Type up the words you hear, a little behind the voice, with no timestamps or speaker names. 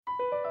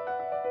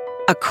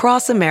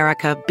Across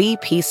America,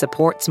 BP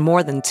supports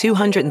more than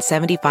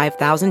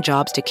 275,000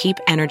 jobs to keep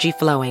energy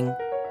flowing.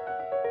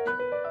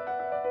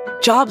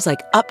 Jobs like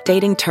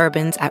updating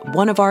turbines at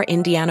one of our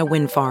Indiana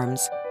wind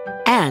farms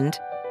and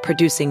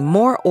producing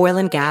more oil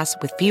and gas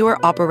with fewer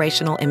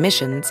operational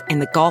emissions in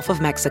the Gulf of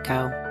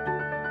Mexico.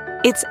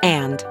 It's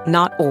and,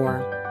 not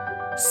or.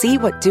 See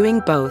what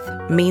doing both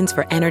means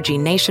for energy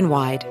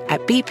nationwide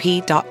at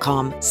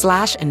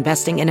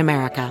bp.com/investing in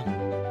America.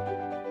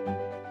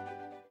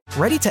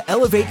 Ready to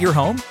elevate your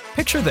home?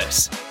 Picture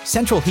this: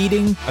 central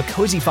heating, a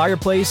cozy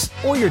fireplace,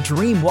 or your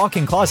dream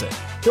walk-in closet.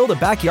 Build a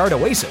backyard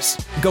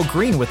oasis, go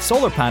green with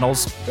solar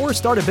panels, or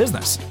start a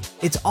business.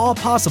 It's all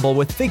possible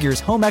with Figure's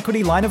home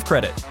equity line of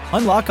credit.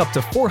 Unlock up to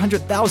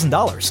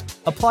 $400,000.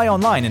 Apply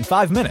online in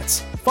 5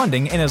 minutes.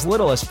 Funding in as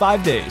little as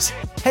 5 days.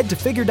 Head to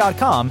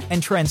Figure.com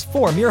and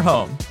transform your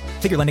home.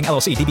 Figure Lending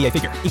LLC, DBA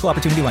Figure, Equal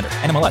Opportunity Lender,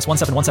 NMLS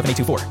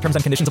 1717824. Terms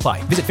and conditions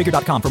apply. Visit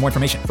Figure.com for more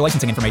information. For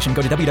licensing information,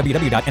 go to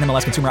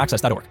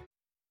www.nmlsconsumeraccess.org.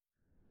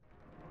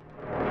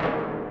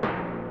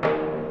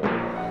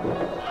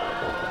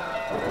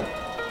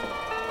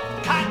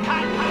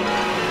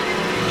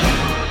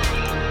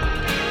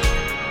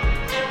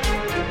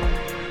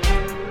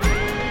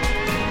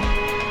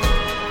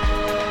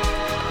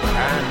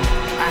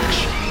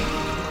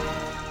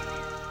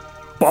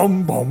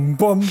 Bum, bum,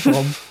 bum,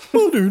 bum.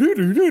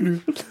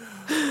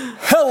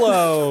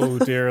 Hello,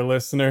 dear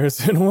listeners,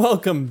 and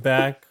welcome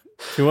back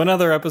to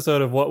another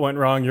episode of What Went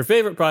Wrong, your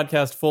favorite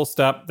podcast, full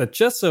stop, that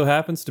just so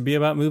happens to be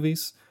about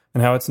movies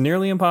and how it's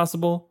nearly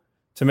impossible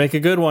to make a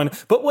good one.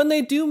 But when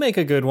they do make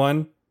a good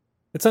one,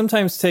 it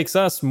sometimes takes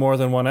us more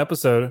than one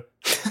episode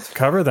to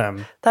cover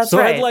them. That's so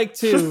right. I'd like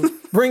to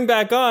bring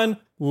back on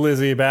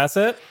Lizzie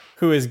Bassett,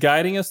 who is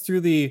guiding us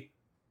through the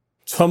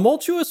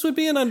tumultuous would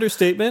be an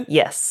understatement.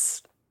 Yes.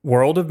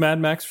 World of Mad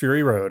Max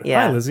Fury Road.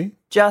 Yeah. Hi, Lizzie.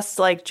 Just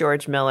like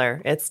George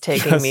Miller, it's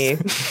taking me.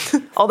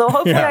 Although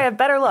hopefully I have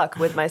better luck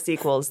with my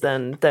sequels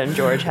than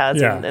George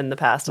has in the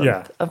past.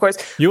 Yeah. Of course,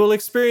 you will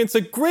experience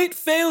a great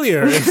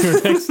failure in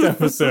your next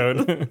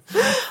episode.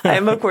 I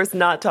am, of course,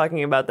 not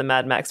talking about the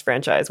Mad Max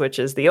franchise, which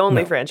is the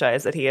only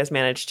franchise that he has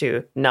managed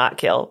to not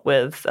kill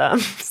with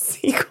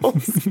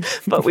sequels.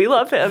 But we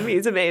love him.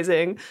 He's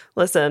amazing.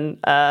 Listen,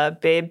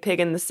 Babe Pig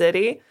in the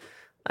City,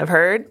 I've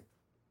heard.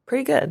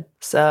 Pretty good.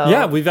 So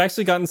yeah, we've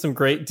actually gotten some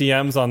great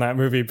DMs on that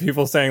movie.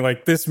 People saying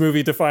like, "This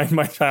movie defined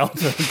my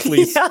childhood.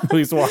 Please,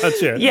 please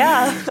watch it."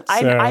 Yeah, so,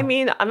 I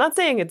mean, I'm not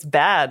saying it's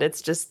bad.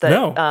 It's just that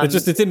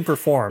it didn't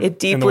perform. It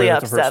deeply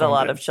upset a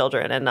lot of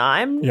children, and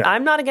I'm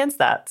not against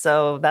that.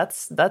 So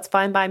that's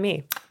fine by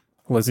me.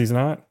 Lizzie's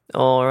not.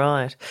 All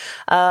right.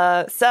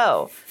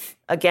 So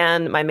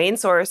again, my main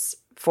source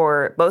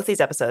for both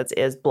these episodes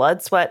is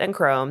Blood, Sweat, and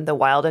Chrome, The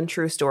Wild and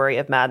True Story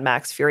of Mad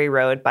Max Fury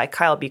Road by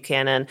Kyle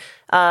Buchanan.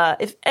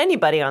 If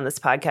anybody on this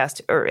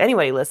podcast or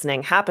anybody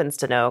listening happens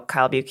to know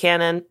Kyle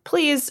Buchanan,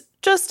 please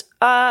just,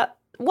 what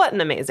an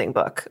amazing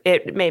book.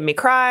 It made me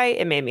cry.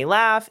 It made me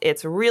laugh.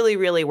 It's really,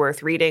 really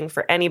worth reading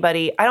for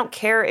anybody. I don't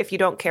care if you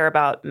don't care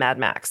about Mad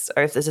Max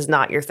or if this is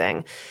not your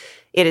thing.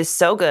 It is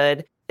so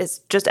good.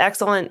 It's just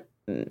excellent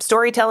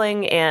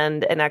storytelling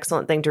and an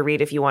excellent thing to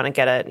read if you want to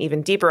get an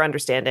even deeper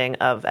understanding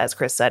of, as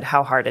Chris said,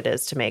 how hard it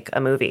is to make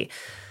a movie.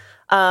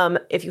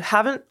 If you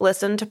haven't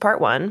listened to part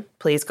one,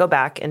 please go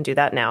back and do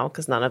that now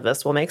because none of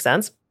this will make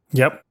sense.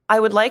 Yep. I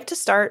would like to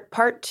start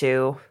part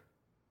two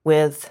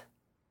with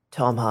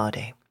Tom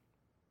Hardy.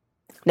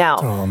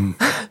 Now,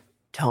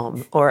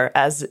 Tom, or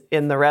as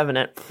in The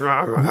Revenant.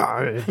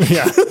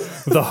 Yeah,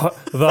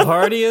 the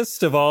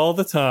hardiest of all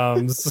the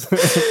Toms.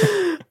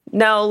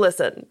 Now,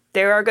 listen,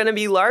 there are going to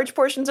be large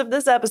portions of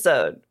this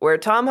episode where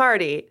Tom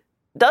Hardy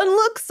doesn't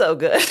look so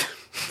good.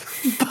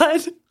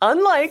 But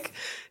unlike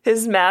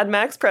his Mad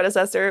Max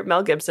predecessor,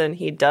 Mel Gibson,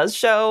 he does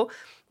show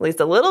at least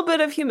a little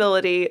bit of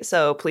humility.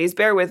 So please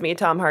bear with me,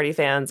 Tom Hardy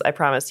fans. I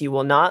promise you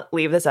will not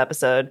leave this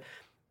episode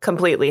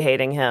completely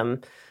hating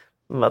him.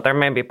 But there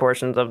may be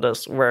portions of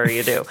this where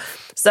you do.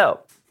 So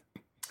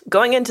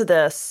going into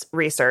this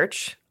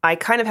research, I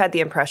kind of had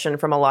the impression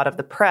from a lot of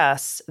the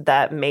press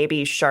that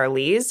maybe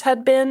Charlize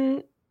had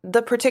been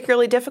the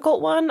particularly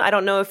difficult one. I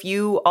don't know if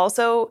you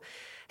also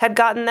had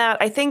gotten that.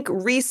 I think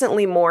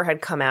recently more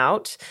had come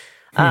out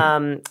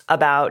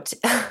about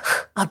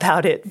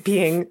it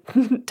being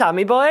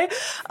Tommy Boy.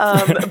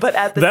 But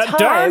at the time...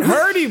 darn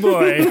Hardy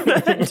boy!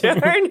 That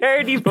darn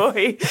Hardy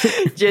boy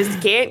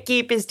just can't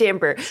keep his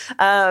temper.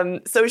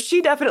 So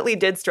she definitely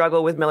did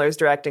struggle with Miller's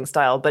directing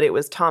style, but it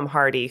was Tom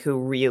Hardy who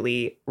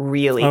really,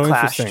 really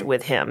clashed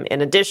with him,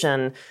 in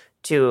addition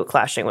to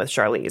clashing with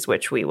Charlize,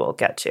 which we will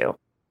get to.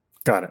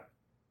 Got it.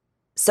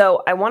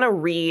 So I want to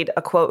read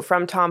a quote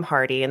from Tom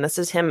Hardy, and this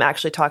is him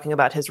actually talking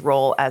about his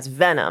role as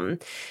Venom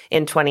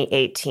in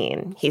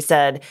 2018. He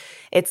said,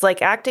 "It's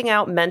like acting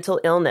out mental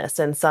illness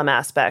in some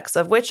aspects,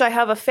 of which I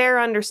have a fair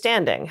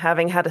understanding,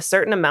 having had a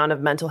certain amount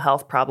of mental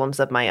health problems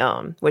of my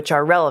own, which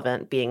are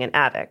relevant being an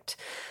addict.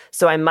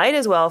 So I might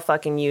as well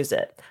fucking use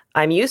it.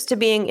 I'm used to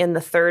being in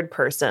the third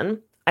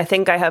person. I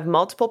think I have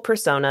multiple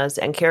personas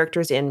and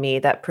characters in me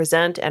that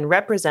present and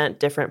represent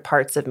different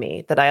parts of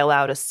me that I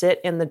allow to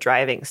sit in the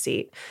driving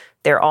seat.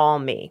 They're all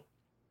me.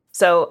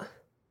 So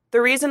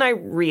the reason I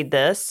read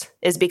this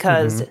is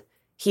because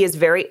he is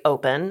very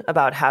open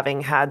about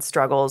having had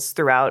struggles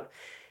throughout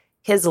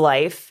his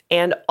life.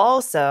 And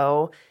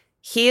also,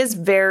 he is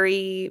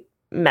very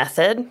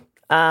method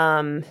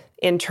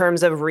in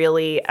terms of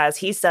really, as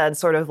he said,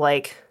 sort of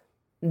like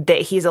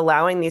that he's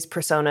allowing these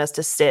personas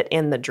to sit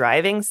in the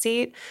driving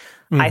seat.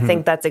 I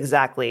think that's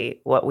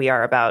exactly what we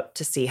are about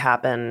to see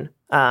happen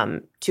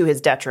to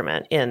his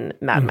detriment in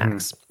Mad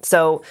Max.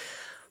 So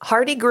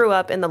Hardy grew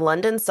up in the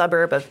London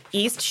suburb of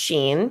East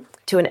Sheen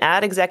to an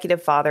ad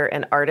executive father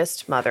and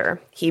artist mother.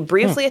 He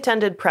briefly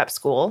attended prep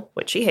school,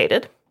 which he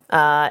hated.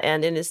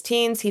 And in his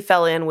teens, he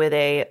fell in with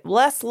a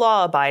less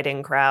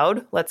law-abiding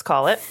crowd, let's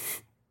call it.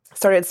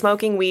 Started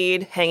smoking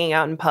weed, hanging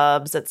out in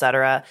pubs,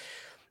 etc.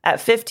 At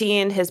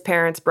 15, his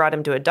parents brought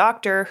him to a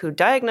doctor who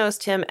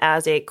diagnosed him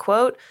as a,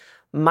 quote,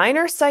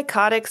 minor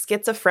psychotic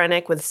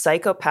schizophrenic with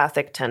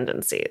psychopathic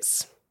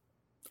tendencies.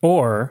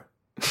 Or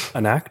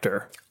an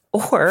actor.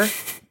 Or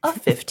a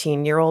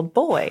 15-year-old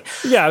boy.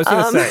 Yeah, I was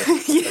going to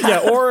say.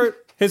 Yeah, or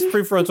his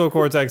prefrontal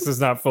cortex is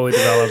not fully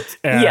developed.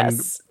 And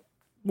yes.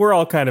 We're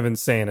all kind of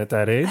insane at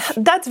that age.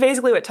 That's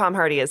basically what Tom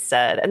Hardy has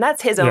said. And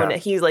that's his own.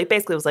 He's like,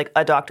 basically was like,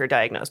 a doctor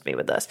diagnosed me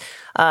with this.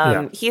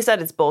 He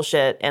said it's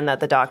bullshit and that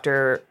the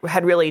doctor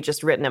had really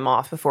just written him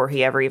off before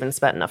he ever even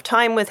spent enough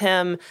time with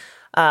him.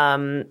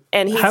 And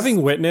he's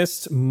having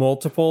witnessed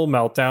multiple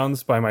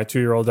meltdowns by my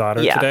 2-year-old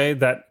daughter today,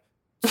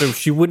 so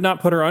she would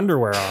not put her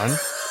underwear on.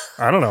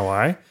 I don't know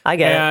why. I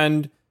get it.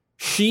 And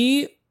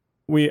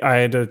I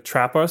had to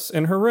trap us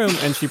in her room,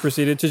 and she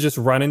proceeded to just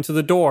run into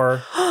the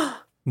door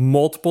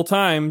multiple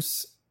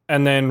times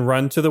and then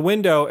run to the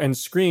window and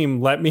scream,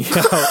 "Let me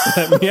out,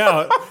 let me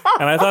out."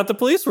 And I thought the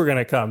police were going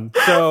to come.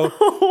 So,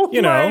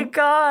 you know, my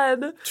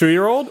God.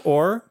 2-year-old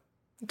or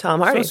Tom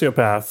Hardy.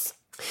 Sociopath.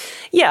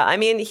 Yeah, I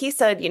mean, he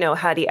said,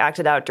 had he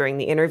acted out during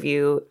the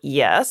interview?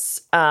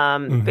 Yes.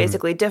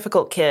 Basically,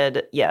 difficult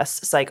kid,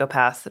 yes.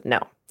 Psychopath,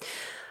 no.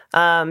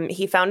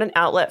 He found an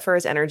outlet for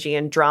his energy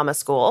in drama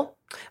school,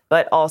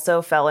 but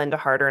also fell into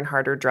harder and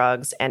harder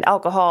drugs and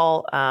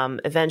alcohol,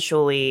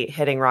 eventually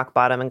hitting rock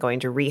bottom and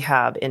going to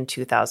rehab in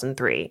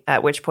 2003,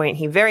 at which point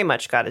he very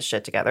much got his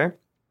shit together.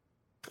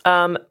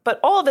 But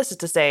all of this is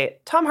to say,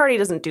 Tom Hardy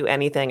doesn't do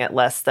anything at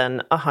less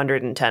than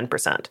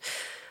 110%.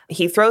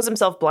 He throws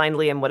himself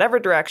blindly in whatever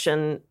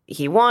direction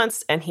he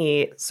wants, and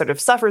he sort of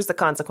suffers the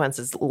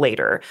consequences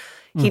later.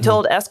 He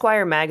told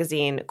Esquire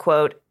magazine,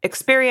 quote,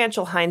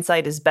 "Experiential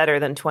hindsight is better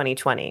than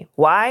 2020.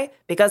 Why?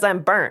 Because I'm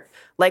burnt.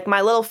 Like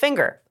my little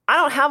finger. I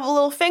don't have a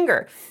little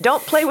finger.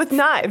 Don't play with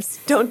knives.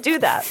 Don't do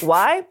that.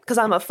 Why? Because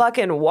I'm a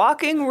fucking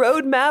walking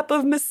roadmap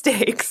of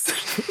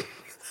mistakes."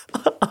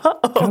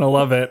 Kind of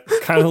love it.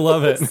 Kind of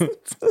love it.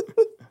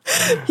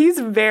 He's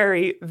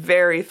very,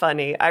 very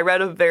funny. I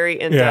read a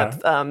very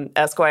in-depth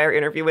Esquire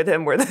interview with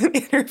him where the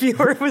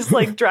interviewer was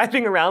like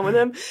driving around with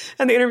him,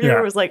 and the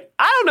interviewer was like,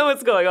 "I don't know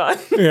what's going on."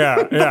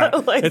 Yeah.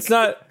 Like, it's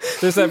not,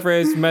 there's that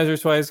phrase, measure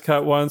twice,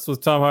 cut once.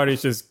 With Tom Hardy,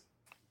 it's just,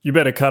 you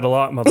better cut a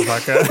lot,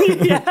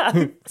 motherfucker.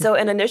 Yeah. So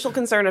an initial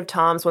concern of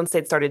Tom's once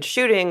they'd started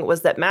shooting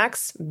was that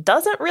Max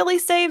doesn't really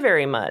say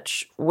very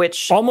much,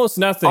 which... Almost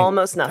nothing.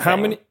 How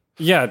many?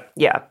 Yeah.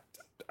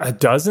 A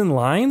dozen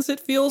lines, it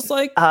feels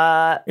like,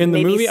 in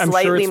the movie. I'm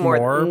sure it's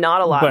more.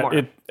 Not a lot more.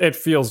 But it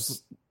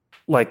feels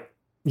like,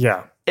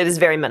 It is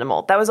very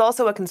minimal. That was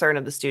also a concern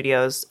of the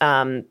studios.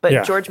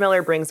 But George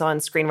Miller brings on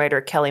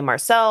screenwriter Kelly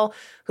Marcel,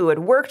 who had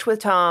worked with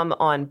Tom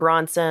on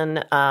Bronson.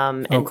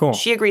 And cool.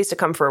 She agrees to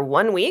come for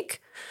 1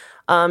 week.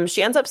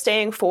 She ends up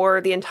staying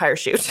for the entire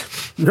shoot.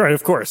 Right,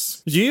 of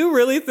course. Do you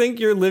really think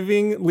you're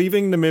leaving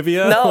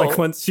Namibia? No. Like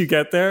once you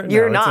get there?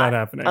 You're no, not. It's not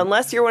happening.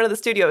 Unless you're one of the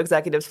studio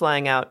executives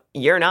flying out,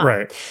 you're not.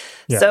 Right.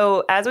 Yeah.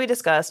 So as we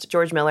discussed,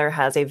 George Miller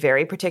has a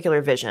very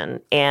particular vision,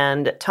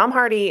 and Tom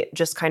Hardy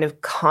just kind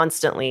of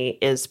constantly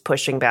is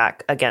pushing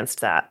back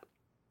against that.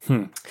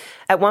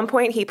 At one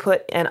point, he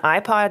put an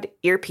iPhone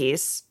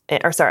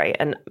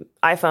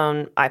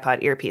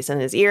iPod earpiece in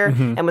his ear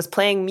and was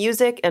playing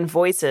music and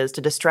voices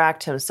to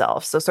distract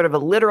himself. So sort of a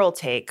literal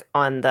take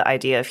on the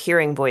idea of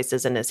hearing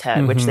voices in his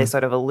head, which they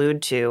sort of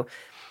allude to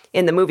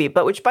in the movie,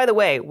 but which, by the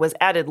way, was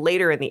added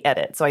later in the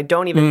edit. So I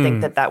don't even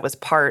think that was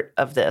part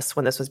of this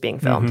when this was being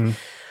filmed.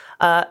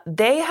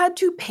 They had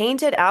to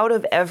paint it out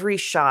of every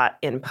shot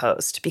in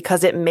post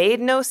because it made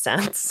no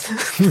sense.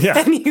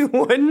 And you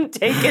wouldn't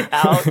take it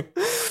out.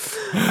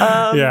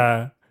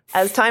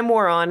 As time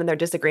wore on and their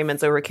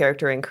disagreements over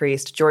character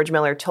increased, George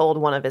Miller told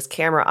one of his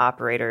camera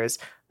operators,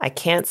 "I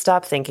can't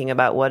stop thinking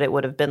about what it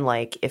would have been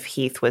like if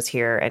Heath was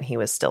here and he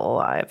was still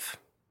alive."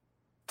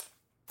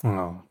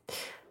 Oh.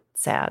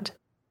 Sad.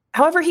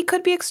 However, he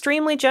could be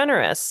extremely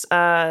generous.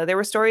 There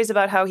were stories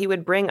about how he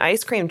would bring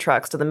ice cream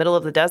trucks to the middle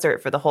of the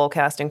desert for the whole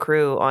cast and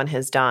crew on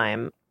his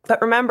dime.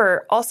 But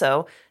remember,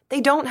 also,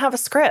 they don't have a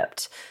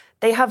script.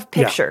 They have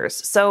pictures.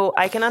 So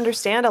I can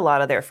understand a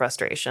lot of their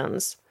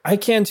frustrations. I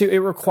can too. It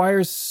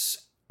requires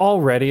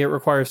already it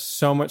requires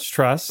so much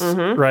trust,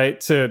 right,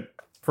 to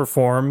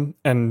perform,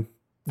 and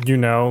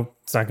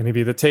it's not going to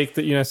be the take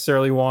that you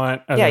necessarily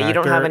want as an you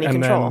don't actor. have any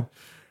control.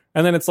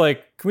 And then it's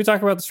like, can we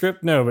talk about the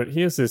script? No, but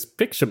here's this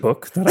picture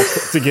book that I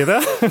put together.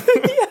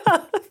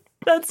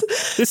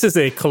 This is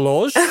a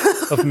collage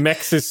of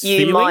Max's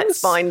feelings. You might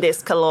find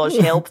this collage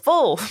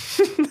helpful.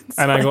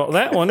 And I got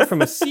that one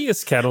from a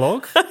Sears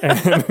catalog. So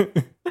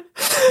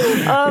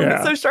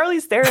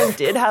Charlize Theron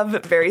did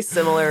have very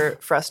similar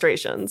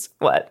frustrations.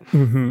 What?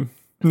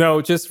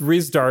 No, just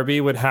Rhys Darby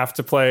would have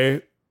to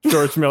play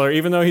George Miller,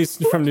 even though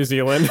he's from New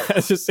Zealand,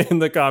 just in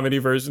the comedy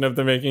version of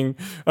the making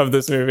of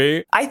this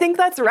movie. I think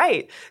that's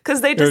right,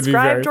 because they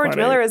describe George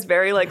Miller as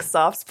very like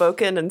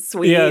soft-spoken and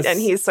sweet, and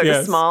he's sort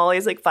of small.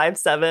 He's like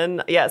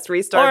 5'7". Yes,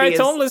 Rhys Darby. All right,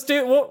 Tom, let's do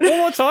it one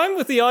more time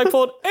with the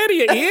iPod out of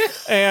your ear,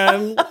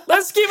 and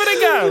let's give it a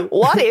go.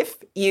 What if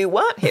you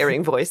weren't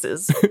hearing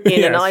voices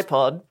in an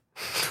iPod?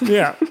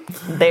 Yeah.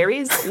 There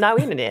is no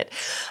internet.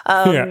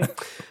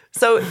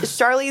 So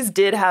Charlize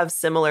did have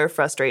similar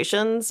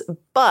frustrations,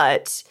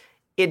 but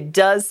it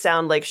does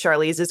sound like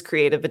Charlize's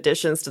creative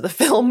additions to the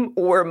film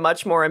were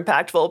much more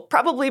impactful,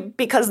 probably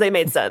because they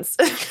made sense.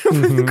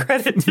 With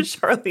credit to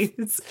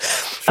Charlize.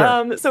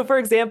 Sure. So, for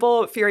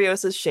example,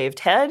 Furiosa's shaved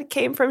head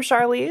came from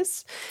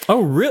Charlize.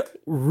 Oh,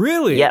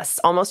 really? Yes,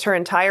 almost her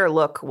entire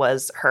look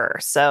was her.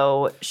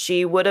 So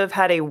she would have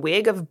had a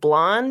wig of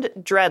blonde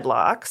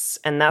dreadlocks,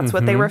 and that's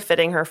what they were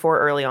fitting her for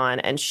early on.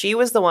 And she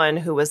was the one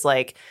who was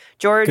like,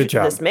 George,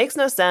 this makes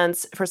no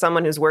sense for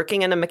someone who's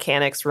working in a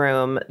mechanic's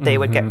room. They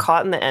would get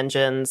caught in the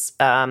engines.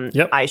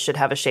 I should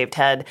have a shaved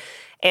head.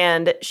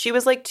 And she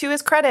was like, to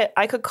his credit,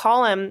 I could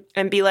call him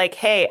and be like,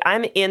 hey,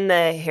 I'm in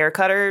the hair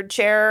cutter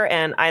chair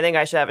and I think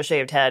I should have a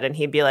shaved head. And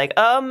he'd be like,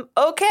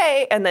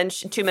 okay. And then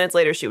 2 minutes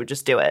later, she would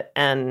just do it.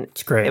 And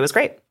it's great. It was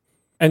great.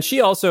 And she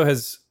also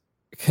has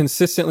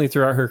consistently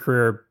throughout her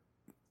career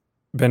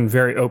been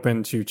very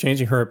open to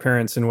changing her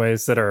appearance in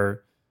ways that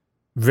are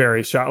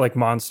very shot like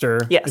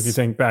Monster, if you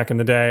think back in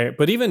the day.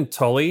 But even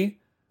Tully,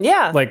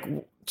 like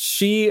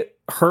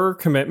her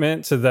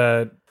commitment to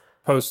the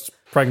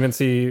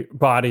post-pregnancy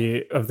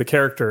body of the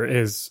character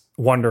is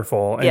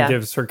wonderful and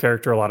gives her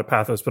character a lot of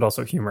pathos, but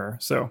also humor.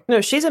 So no,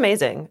 she's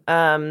amazing.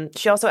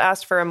 She also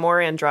asked for a more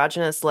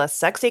androgynous, less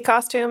sexy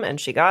costume, and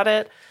she got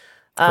it.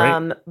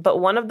 But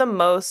one of the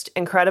most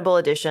incredible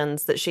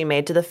additions that she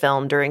made to the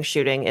film during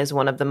shooting is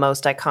one of the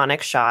most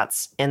iconic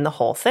shots in the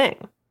whole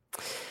thing.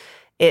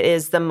 It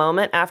is the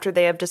moment after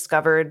they have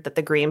discovered that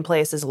the green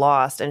place is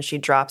lost and she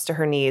drops to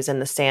her knees in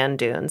the sand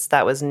dunes.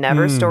 That was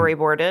never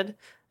storyboarded.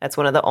 That's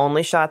one of the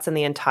only shots in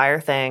the entire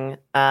thing.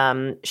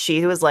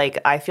 She was like,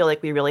 I feel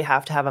like we really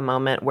have to have a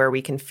moment where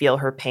we can feel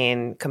her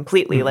pain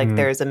completely, like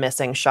there's a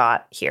missing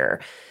shot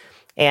here.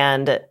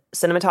 And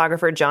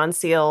cinematographer John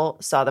Seal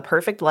saw the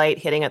perfect light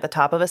hitting at the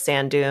top of a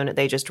sand dune.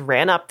 They just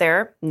ran up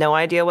there, no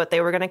idea what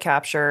they were going to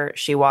capture.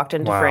 She walked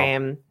into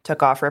frame,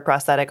 took off her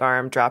prosthetic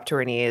arm, dropped to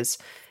her knees,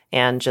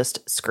 and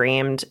just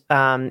screamed.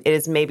 It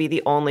is maybe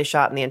the only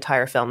shot in the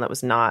entire film that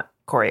was not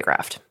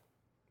choreographed.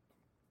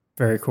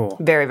 Very cool.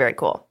 Very, very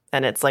cool.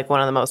 And it's like one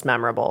of the most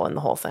memorable in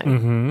the whole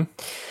thing.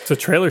 It's a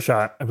trailer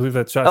shot. I believe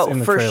that shot's in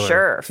the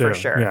trailer. For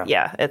sure.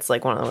 Yeah, it's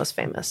like one of the most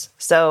famous.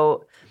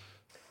 So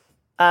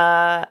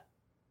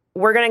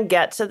we're going to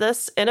get to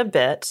this in a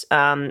bit.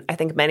 I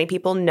think many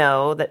people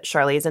know that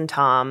Charlize and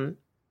Tom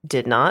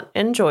did not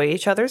enjoy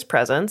each other's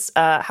presence.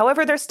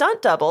 However, their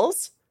stunt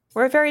doubles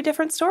were a very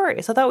different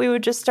story. So I thought we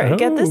would just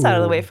get this out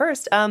of the way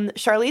first.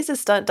 Charlize's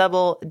stunt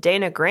double,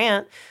 Dana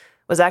Grant,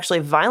 was actually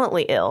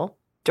violently ill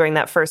during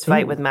that first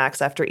fight with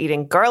Max after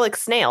eating garlic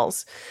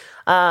snails.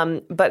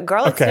 But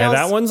garlic snails...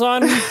 Okay, that one's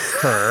on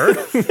her.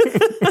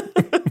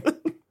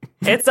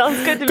 It sounds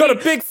good to me. Got a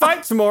big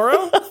fight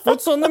tomorrow.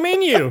 What's on the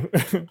menu?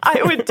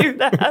 I would do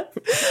that.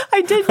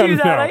 I did do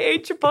that. I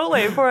ate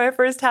Chipotle for my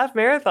first half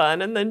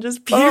marathon and then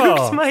just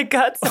puked my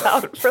guts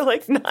out for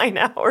like 9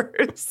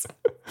 hours.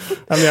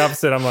 I'm the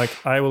opposite. I'm like,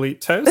 I will eat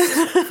toast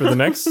for the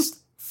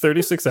next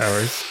 36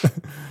 hours.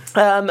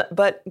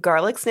 But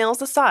garlic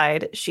snails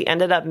aside, she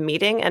ended up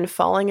meeting and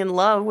falling in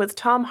love with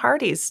Tom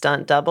Hardy's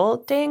stunt double,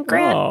 Dane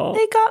Grant. Aww.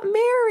 They got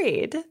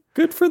married.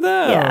 Good for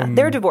them. Yeah,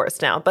 they're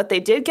divorced now, but they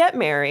did get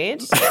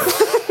married.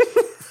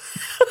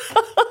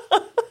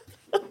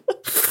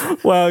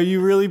 Wow,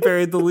 you really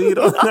buried the lead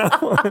on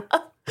that one.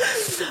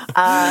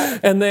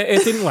 And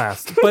it didn't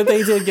last, but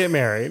they did get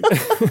married.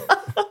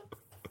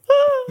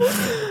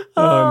 Oh,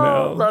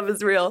 no. Love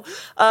is real.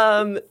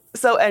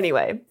 So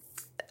anyway,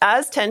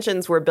 as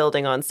tensions were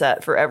building on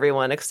set for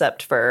everyone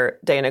except for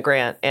Dana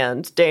Grant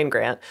and Dane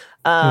Grant,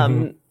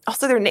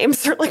 also their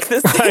names are like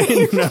the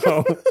same. I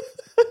know.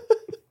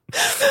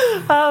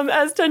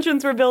 As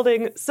tensions were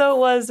building, so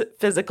was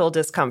physical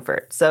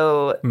discomfort.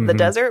 So the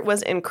desert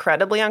was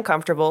incredibly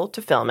uncomfortable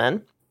to film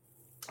in.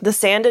 The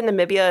sand in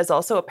Namibia is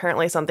also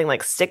apparently something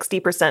like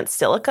 60%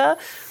 silica,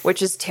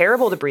 which is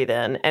terrible to breathe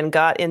in and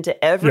got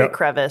into every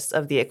crevice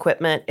of the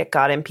equipment. It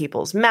got in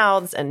people's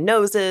mouths and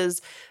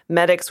noses.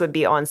 Medics would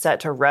be on set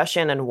to rush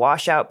in and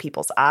wash out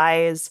people's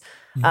eyes.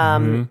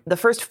 The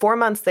first 4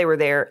 months they were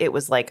there, it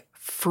was like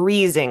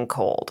freezing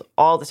cold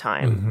all the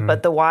time.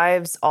 But the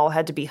wives all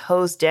had to be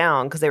hosed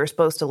down because they were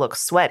supposed to look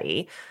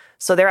sweaty.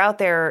 So they're out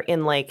there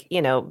in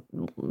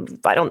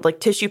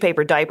tissue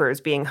paper diapers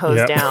being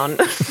hosed down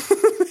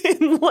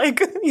in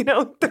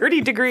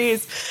 30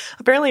 degrees.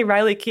 Apparently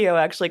Riley Keough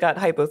actually got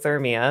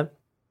hypothermia.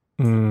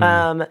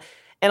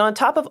 And on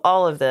top of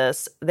all of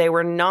this, they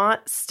were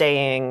not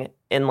staying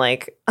in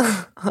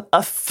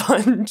a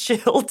fun,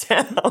 chill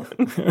town.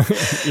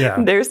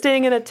 They're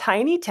staying in a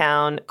tiny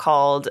town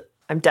called,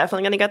 I'm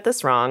definitely going to get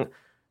this wrong,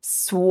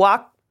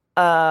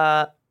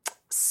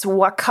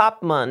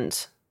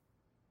 Swakopmund.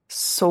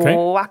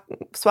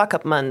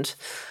 Swakopmund.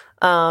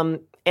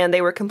 And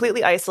they were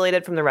completely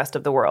isolated from the rest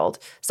of the world.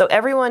 So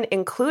everyone,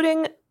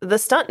 including the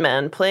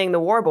stuntmen playing the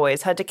war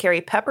boys, had to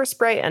carry pepper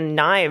spray and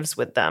knives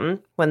with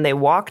them when they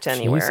walked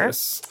anywhere.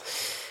 Jesus.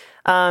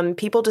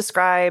 People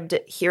described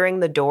hearing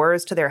the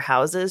doors to their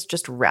houses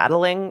just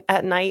rattling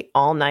at night,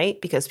 all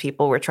night, because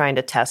people were trying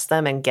to test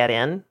them and get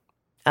in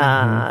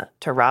to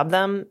rob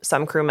them.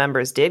 Some crew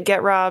members did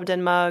get robbed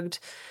and mugged.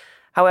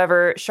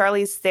 However,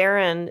 Charlize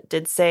Theron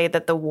did say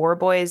that the war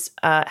boys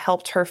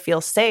helped her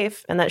feel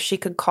safe and that she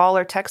could call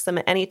or text them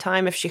at any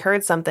time if she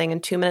heard something.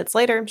 And 2 minutes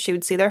later, she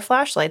would see their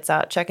flashlights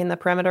out checking the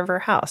perimeter of her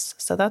house.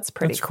 So that's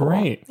pretty cool.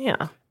 Great.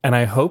 Yeah. And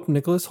I hope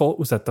Nicholas Hoult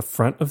was at the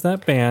front of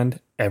that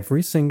band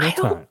every single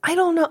time. I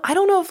don't know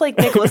if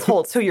Nicholas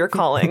Holt's who you're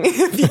calling.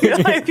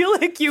 I feel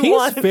like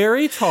He's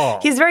very tall.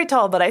 He's very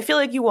tall, but I feel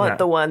like you want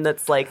the one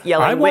that's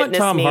yelling,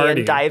 "Witness me,"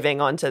 Hardy. and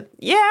diving onto.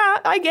 Yeah,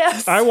 I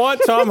guess. I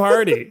want Tom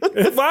Hardy.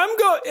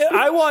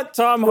 I want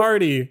Tom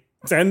Hardy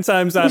 10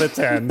 times out of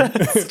 10.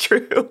 That's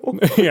true.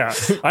 Yeah.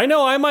 I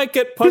know I might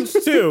get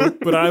punched too,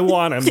 but I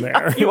want him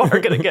there. You are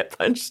going to get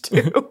punched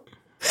too.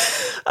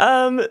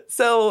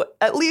 So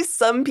at least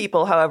some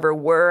people, however,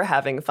 were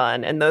having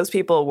fun, and those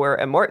people were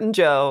Immortan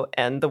Joe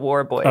and the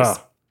War Boys.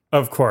 Oh,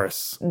 of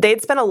course.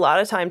 They'd spent a lot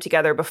of time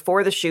together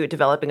before the shoot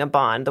developing a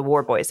bond, the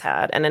War Boys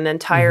had, and an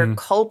entire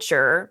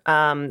culture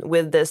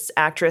with this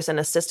actress and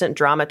assistant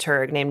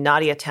dramaturg named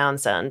Nadia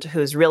Townsend,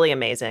 who's really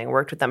amazing,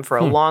 worked with them for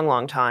a long,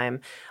 long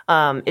time.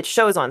 It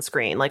shows on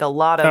screen. A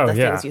lot of the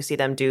things you see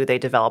them do, they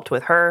developed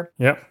with her.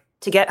 Yep.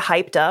 To get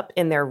hyped up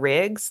in their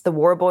rigs, the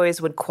War Boys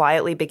would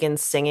quietly begin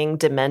singing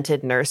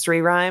demented nursery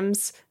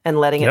rhymes and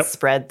letting it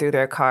spread through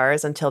their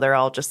cars until they're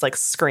all just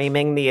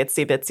screaming the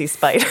Itsy Bitsy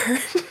Spider.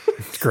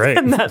 Great.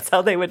 And that's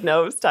how they would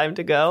know it's time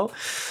to go.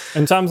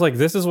 And Tom's like,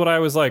 this is what I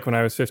was like when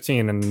I was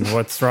 15, and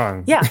what's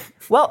wrong? Yeah.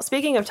 Well,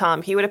 speaking of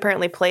Tom, he would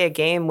apparently play a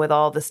game with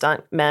all the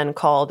stunt men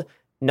called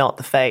Not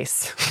the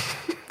Face.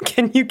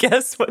 Can you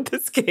guess what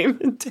this game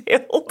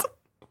entailed?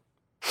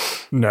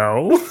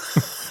 No.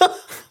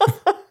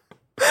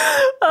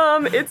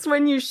 It's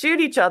when you shoot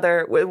each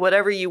other with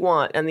whatever you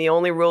want, and the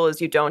only rule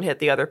is you don't hit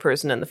the other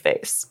person in the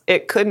face.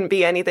 It couldn't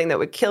be anything that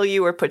would kill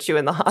you or put you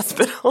in the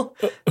hospital.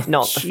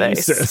 Not the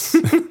face.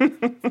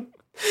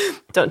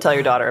 Don't tell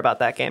your daughter about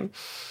that game.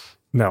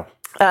 No.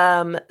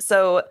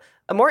 So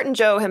Immortan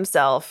Joe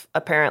himself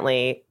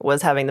apparently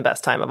was having the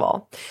best time of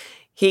all.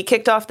 He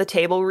kicked off the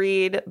table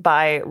read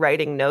by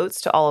writing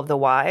notes to all of the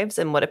wives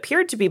in what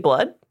appeared to be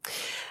blood,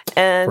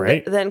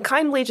 and then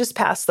kindly just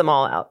passed them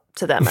all out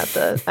to them at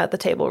the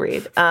table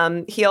read.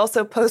 He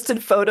also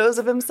posted photos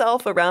of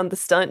himself around the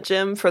stunt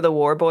gym for the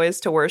War Boys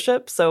to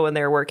worship. So when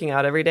they were working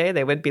out every day,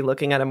 they would be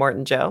looking at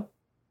Immortan Joe.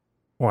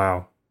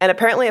 Wow. And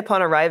apparently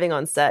upon arriving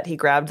on set, he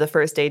grabbed the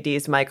first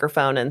AD's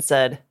microphone and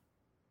said,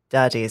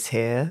 "Daddy's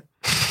here."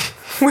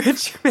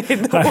 Which made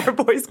the War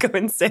Boys go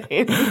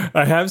insane.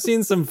 I have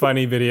seen some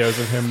funny videos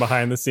of him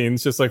behind the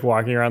scenes, just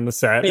walking around the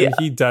set. And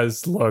he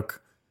does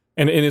look,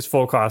 and in his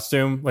full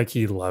costume,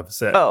 he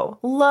loves it. Oh,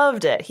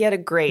 loved it. He had a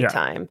great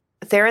time.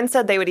 Theron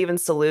said they would even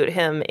salute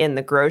him in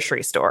the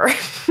grocery store.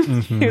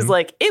 He was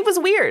like, it was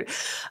weird.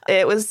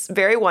 It was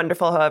very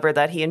wonderful, however,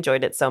 that he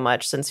enjoyed it so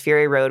much, since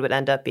Fury Road would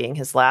end up being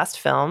his last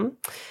film.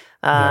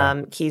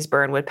 Keys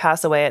Byrne would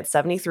pass away at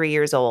 73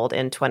 years old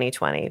in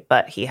 2020,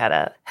 but he had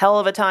a hell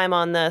of a time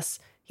on this.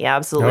 He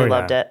absolutely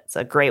loved it. It's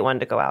a great one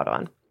to go out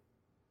on.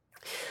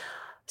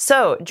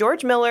 So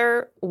George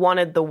Miller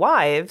wanted the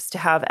wives to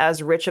have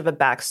as rich of a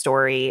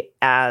backstory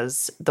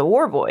as the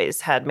War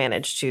Boys had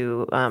managed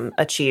to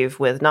achieve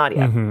with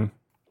Nadia. And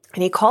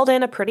he called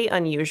in a pretty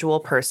unusual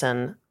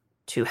person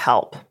to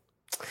help.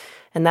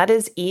 And that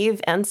is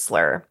Eve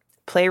Ensler,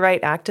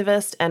 playwright,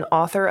 activist, and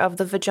author of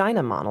the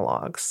Vagina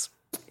Monologues.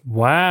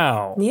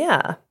 Wow.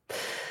 Yeah.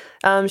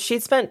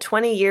 She'd spent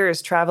 20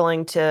 years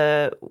traveling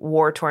to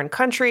war-torn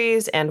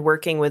countries and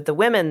working with the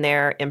women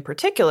there. In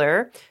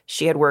particular,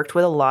 she had worked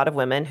with a lot of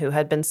women who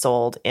had been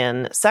sold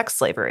in sex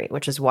slavery,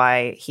 which is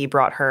why he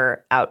brought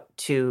her out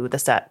to the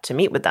set to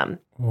meet with them.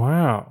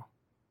 Wow.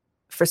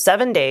 For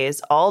 7 days,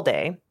 all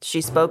day,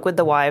 she spoke with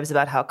the wives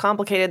about how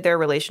complicated their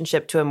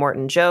relationship to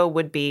Immortan Joe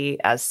would be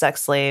as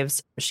sex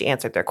slaves. She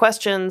answered their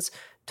questions,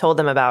 told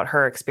them about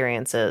her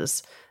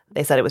experiences.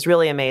 They said it was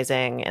really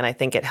amazing, and I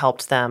think it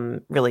helped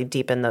them really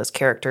deepen those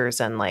characters.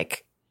 And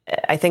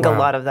I think a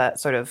lot of that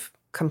sort of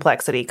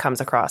complexity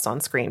comes across on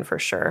screen for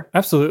sure.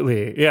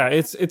 Absolutely. Yeah,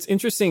 it's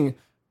interesting.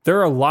 There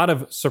are a lot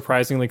of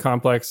surprisingly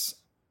complex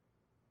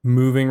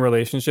moving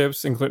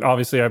relationships, include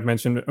obviously I've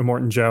mentioned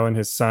Immortan Joe and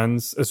his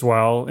sons as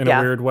well in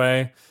a weird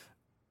way.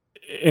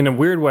 In a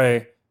weird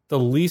way, the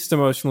least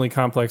emotionally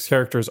complex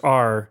characters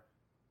are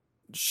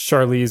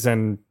Charlize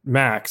and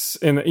Max,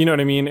 and you know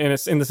what I mean? And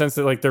it's in the sense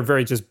that like they're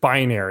very just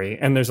binary,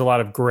 and there's a lot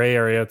of gray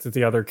area that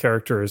the other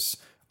characters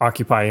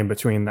occupy in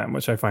between them,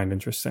 which I find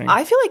interesting.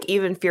 I feel like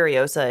even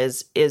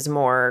Furiosa is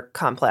more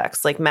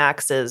complex. Like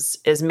Max is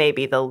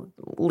maybe the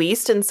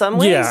least in some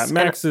ways. Yeah,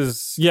 Max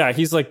is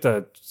he's like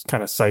the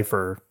kind of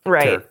cipher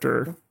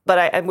character.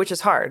 But which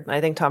is hard. I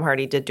think Tom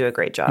Hardy did do a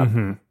great job.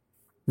 Mm-hmm.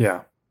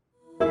 Yeah.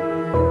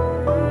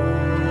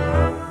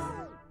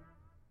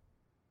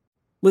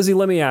 Lizzie,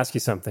 let me ask you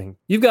something.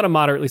 You've got a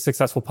moderately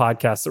successful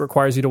podcast that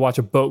requires you to watch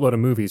a boatload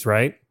of movies,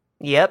 right?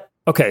 Yep.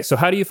 Okay, so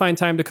how do you find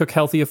time to cook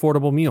healthy,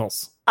 affordable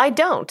meals? I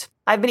don't.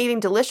 I've been eating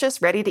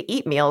delicious,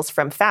 ready-to-eat meals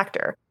from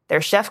Factor.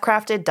 They're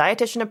chef-crafted,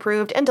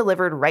 dietitian-approved, and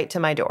delivered right to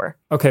my door.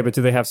 Okay, but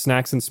do they have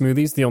snacks and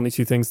smoothies, the only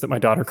two things that my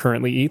daughter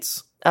currently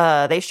eats?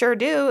 They sure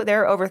do.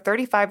 There are over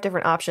 35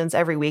 different options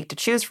every week to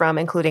choose from,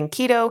 including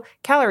keto,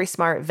 calorie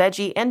smart,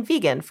 veggie, and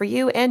vegan for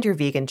you and your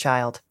vegan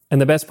child.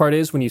 And the best part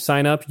is when you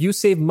sign up, you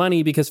save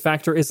money because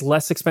Factor is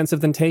less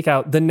expensive than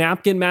takeout. The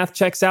napkin math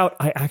checks out.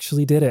 I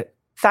actually did it.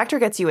 Factor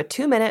gets you a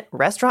 2-minute,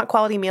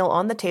 restaurant-quality meal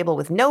on the table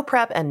with no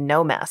prep and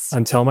no mess.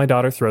 Until my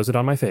daughter throws it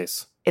on my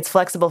face. It's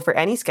flexible for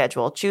any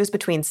schedule. Choose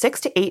between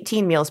 6 to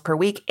 18 meals per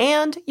week,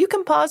 and you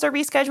can pause or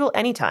reschedule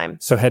anytime.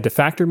 So head to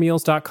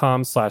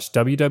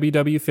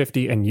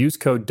factormeals.com/WWW50 and use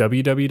code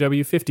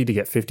WWW50 to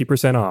get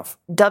 50% off.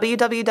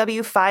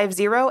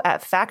 WWW50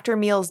 at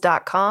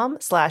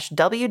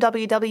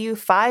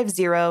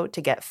factormeals.com/WWW50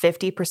 to get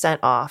 50%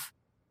 off.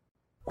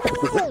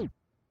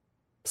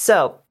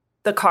 So,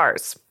 the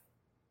cars.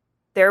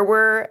 There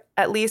were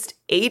at least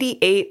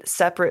 88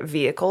 separate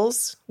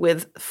vehicles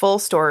with full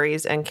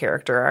stories and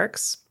character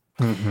arcs.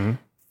 Mm-hmm.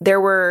 There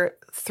were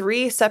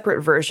 3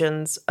 separate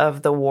versions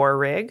of the war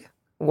rig,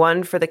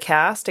 one for the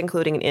cast,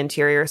 including an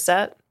interior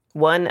set,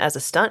 one as a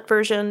stunt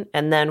version,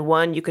 and then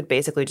one you could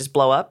basically just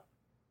blow up.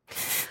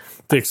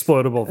 The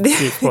explodable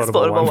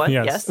one.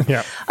 Yes.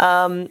 Yeah.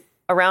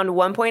 Around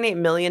 $1.8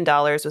 million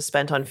was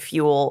spent on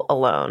fuel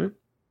alone.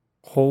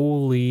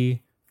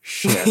 Holy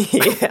shit.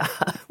 Yeah.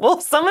 Well,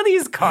 some of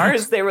these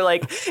cars, they were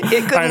like,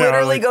 it could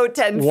literally go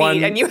 10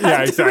 feet and you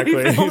had to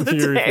refill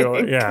the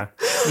tank. Yeah.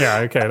 Yeah,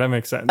 okay, that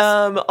makes sense.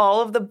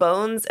 All of the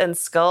bones and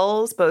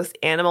skulls, both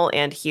animal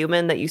and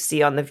human, that you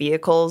see on the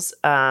vehicles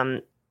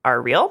are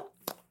real.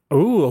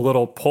 Ooh, a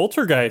little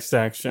poltergeist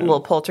action.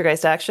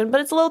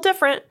 But it's a little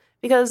different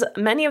because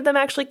many of them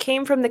actually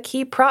came from the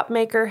key prop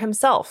maker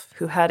himself,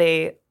 who had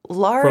a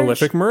large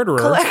prolific murderer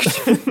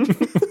collection.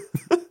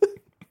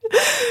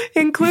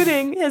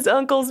 Including his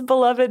uncle's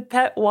beloved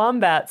pet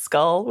wombat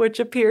skull, which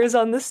appears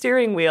on the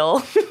steering wheel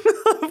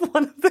of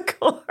one of the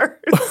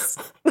cars.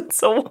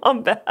 It's a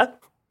wombat.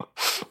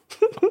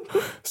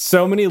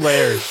 So many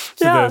layers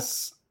to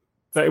this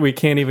that we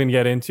can't even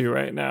get into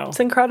right now. It's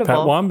incredible.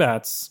 Pet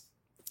wombats.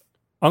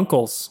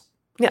 Uncles.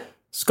 Yeah.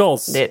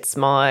 Skulls. It's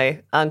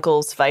my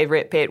uncle's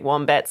favorite pet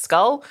wombat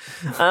skull.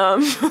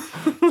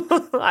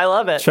 I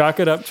love it. Chalk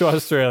it up to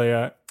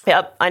Australia.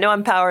 Yep, I know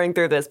I'm powering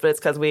through this, but it's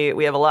because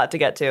we have a lot to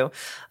get to.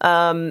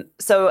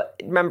 So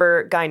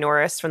remember Guy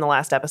Norris from the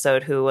last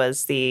episode, who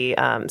was the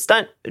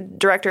stunt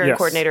director and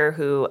coordinator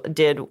who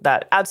did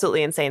that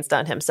absolutely insane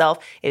stunt himself.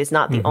 It is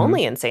not the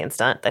only insane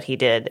stunt that he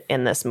did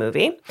in this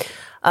movie.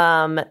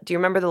 Do you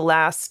remember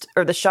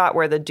the shot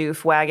where the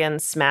doof wagon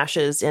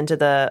smashes into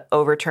the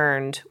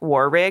overturned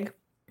war rig?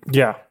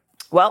 Yeah.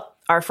 Well,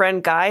 our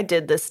friend Guy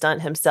did this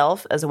stunt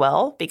himself as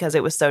well because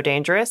it was so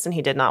dangerous and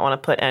he did not want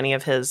to put any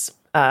of his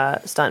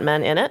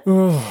stuntmen in it.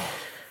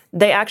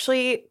 They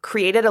actually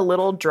created a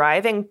little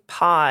driving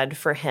pod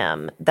for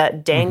him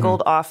that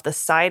dangled off the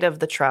side of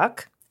the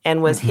truck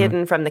and was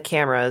hidden from the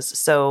cameras.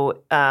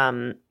 So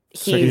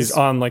he's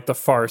on like the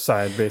far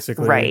side,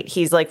 basically. Right.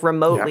 He's like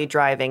remotely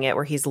driving it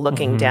where he's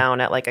looking down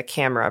at like a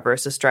camera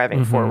versus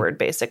driving forward,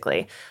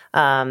 basically.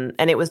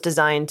 And it was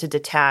designed to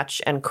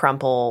detach and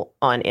crumple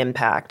on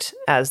impact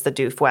as the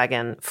doof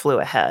wagon flew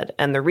ahead.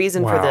 And the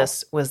reason for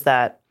this was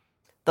that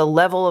the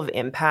level of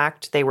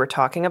impact they were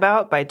talking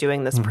about by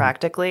doing this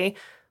practically,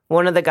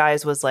 one of the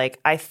guys was like,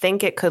 I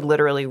think it could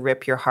literally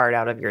rip your heart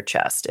out of your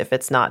chest if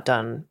it's not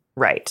done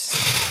right.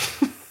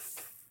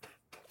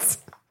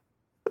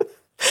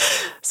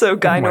 So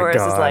Guy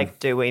Norris is like,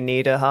 do we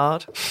need a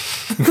heart?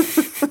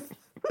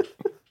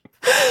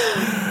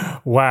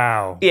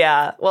 Wow.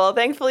 Yeah. Well,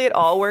 thankfully it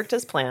all worked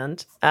as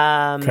planned.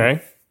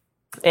 Okay.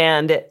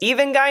 And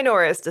even Guy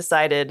Norris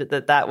decided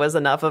that that was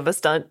enough of a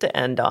stunt to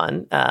end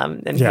on.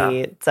 And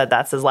he said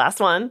that's his last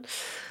one.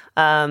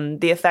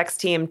 The effects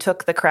team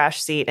took the crash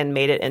seat and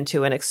made it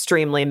into an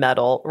extremely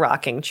metal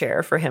rocking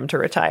chair for him to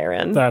retire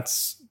in.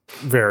 That's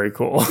very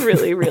cool.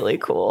 Really, really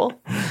cool.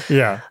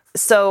 Yeah.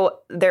 So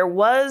there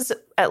was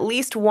at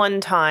least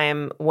one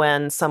time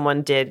when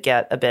someone did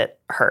get a bit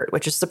hurt,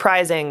 which is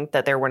surprising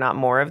that there were not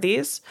more of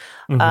these.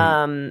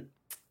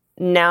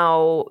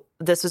 Now,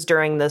 this was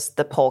during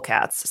the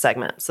polecats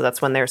segment. So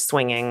that's when they're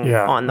swinging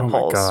on the my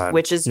poles, God.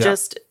 which is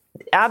just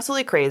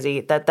absolutely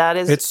crazy that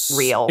is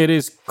real. It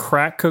is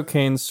crack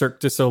cocaine Cirque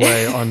du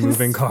Soleil on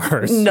moving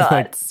cars.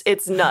 Nuts.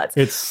 It's nuts.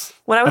 It's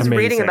when I was amazing.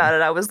 reading about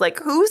it, I was like,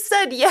 who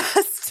said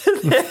yes to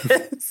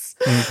this?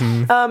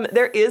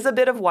 There is a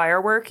bit of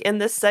wire work in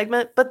this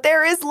segment, but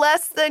there is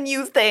less than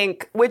you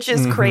think, which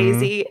is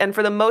crazy. And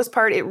for the most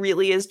part, it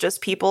really is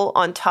just people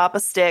on top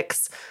of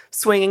sticks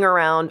swinging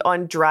around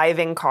on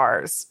driving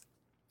cars.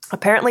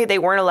 Apparently, they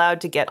weren't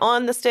allowed to get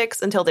on the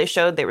sticks until they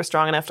showed they were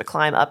strong enough to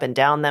climb up and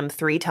down them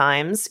 3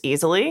 times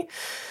easily.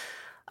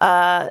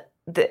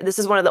 This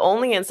is one of the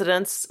only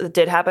incidents that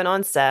did happen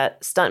on set.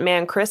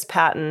 Stuntman Chris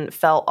Patton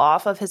fell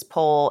off of his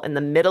pole in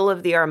the middle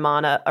of the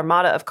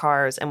armada of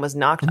cars and was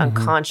knocked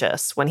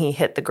unconscious when he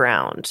hit the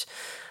ground.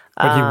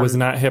 But he was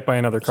not hit by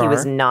another car? He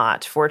was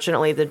not.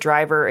 Fortunately, the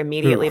driver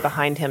immediately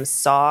behind him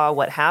saw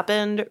what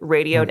happened,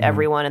 radioed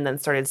everyone, and then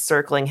started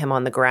circling him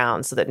on the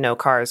ground so that no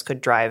cars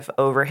could drive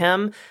over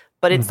him.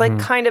 But it's like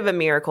kind of a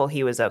miracle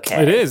he was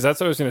okay. It is. That's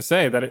what I was going to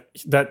say,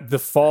 that the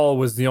fall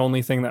was the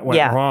only thing that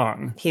went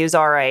wrong. He was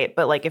all right.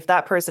 But like if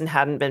that person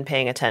hadn't been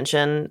paying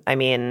attention, I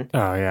mean,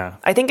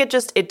 I think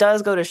it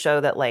does go to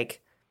show that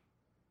like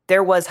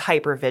there was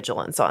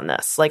hypervigilance on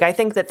this. Like I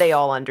think that they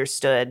all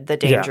understood the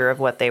danger of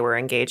what they were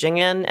engaging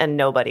in and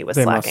nobody was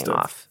slacking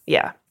off.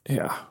 Yeah.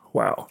 Yeah.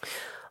 Wow.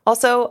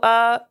 Also,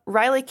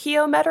 Riley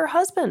Keough met her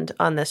husband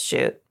on this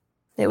shoot.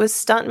 It was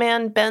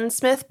stuntman Ben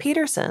Smith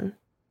Peterson.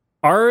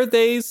 Are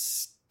they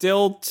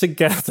still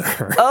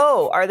together?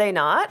 Oh, are they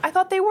not? I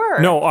thought they were.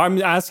 No, I'm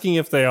asking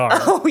if they are.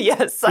 Oh,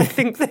 yes, I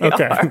think they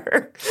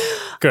are.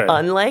 Good.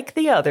 Unlike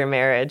the other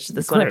marriage,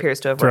 this one appears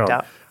to have worked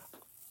out.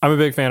 I'm a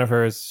big fan of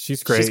hers.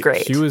 She's great. She's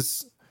great. She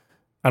was,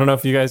 I don't know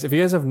if you guys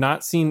have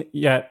not seen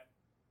yet,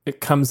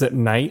 It Comes at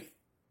Night.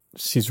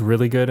 She's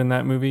really good in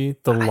that movie.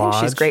 The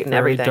Lodge. She's great in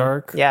everything.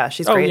 Dark. Yeah,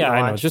 she's great in The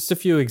Lodge. I know. Just a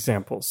few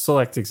examples,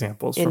 select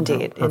examples from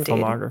her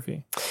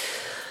filmography.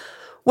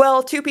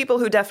 Well, 2 people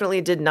who definitely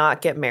did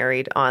not get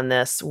married on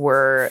this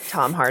were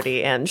Tom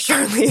Hardy and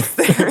Charlize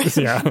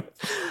Theron.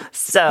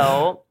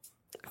 So,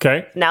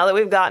 now that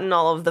we've gotten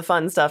all of the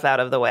fun stuff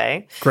out of the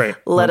way,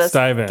 let's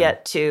dive in.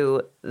 Get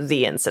to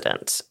the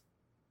incident.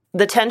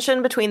 The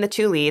tension between the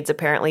 2 leads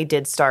apparently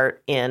did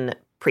start in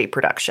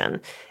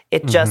pre-production.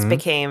 It just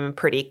became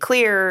pretty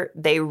clear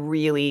they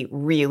really,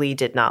 really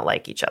did not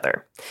like each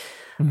other.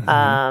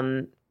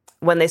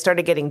 When they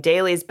started getting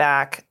dailies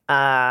back,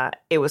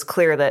 it was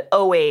clear that,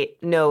 oh, wait,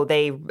 no,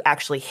 they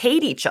actually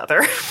hate each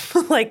other.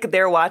 Like,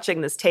 they're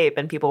watching this tape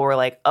and people were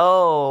like,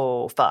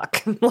 oh,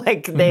 fuck.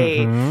 Like,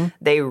 they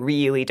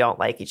really don't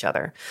like each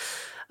other.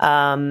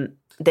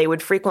 They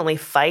would frequently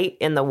fight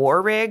in the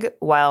war rig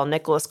while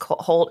Nicholas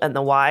Hoult and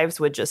the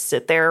wives would just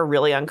sit there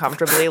really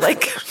uncomfortably,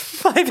 like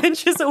 5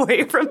 inches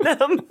away from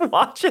them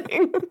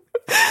watching.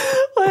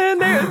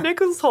 And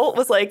Nicholas Hoult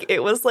was like,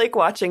 it was like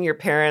watching your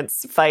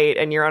parents fight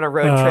and you're on a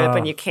road trip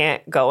and you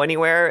can't go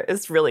anywhere.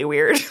 It's really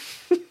weird.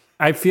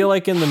 I feel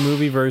like in the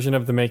movie version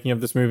of the making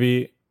of this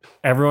movie,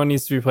 everyone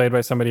needs to be played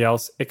by somebody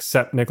else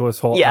except Nicholas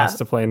Hoult has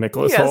to play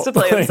Nicholas Hoult. He has to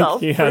play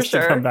himself, he has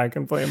to come back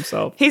and play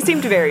himself. He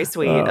seemed very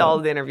sweet. All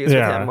of the interviews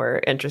with him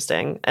were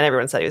interesting, and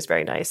everyone said he was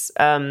very nice.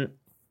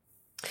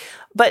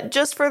 But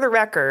just for the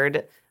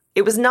record,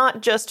 it was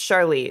not just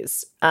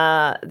Charlize.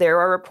 There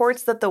are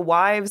reports that the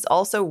wives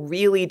also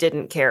really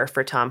didn't care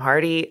for Tom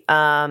Hardy,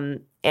 and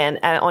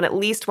on at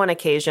least one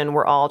occasion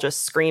were all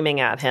just screaming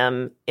at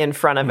him in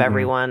front of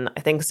everyone. I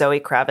think Zoe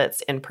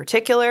Kravitz in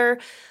particular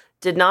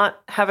did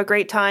not have a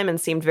great time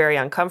and seemed very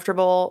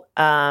uncomfortable.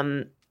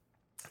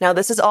 Now,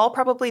 this is all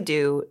probably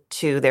due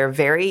to their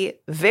very,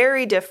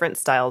 very different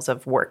styles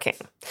of working.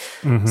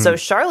 So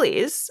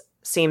Charlize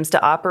seems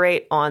to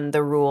operate on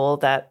the rule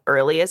that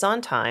early is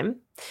on time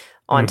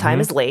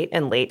is late,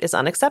 and late is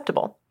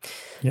unacceptable.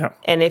 Yeah.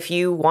 And if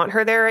you want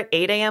her there at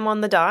 8 a.m.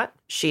 on the dot,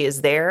 she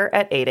is there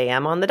at 8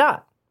 a.m. on the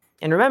dot.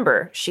 And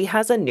remember, she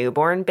has a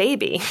newborn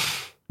baby.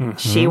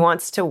 She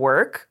wants to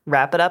work,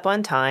 wrap it up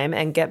on time,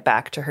 and get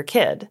back to her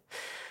kid.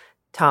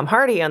 Tom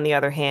Hardy, on the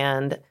other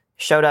hand,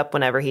 showed up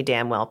whenever he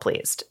damn well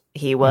pleased.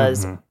 He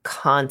was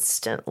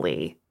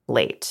constantly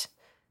late.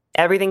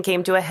 Everything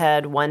came to a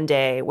head one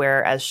day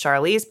where, as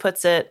Charlize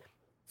puts it,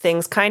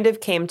 things kind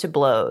of came to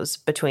blows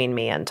between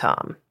me and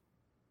Tom.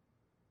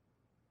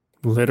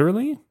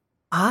 Literally?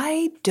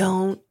 I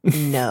don't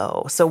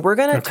know. So we're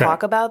going to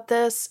talk about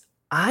this.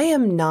 I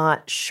am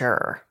not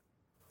sure.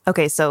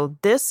 Okay, so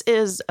this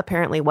is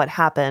apparently what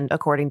happened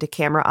according to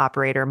camera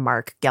operator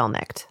Mark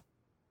Gelnicht.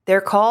 Their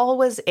call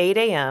was 8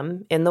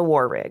 a.m. in the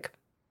war rig.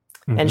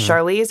 And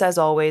Charlize, as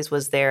always,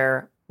 was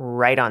there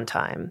right on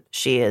time.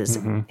 She is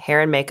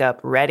hair and makeup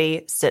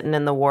ready, sitting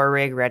in the war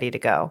rig, ready to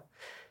go.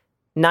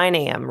 9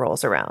 a.m.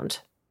 rolls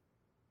around.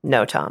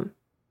 No Tom.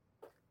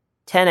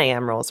 10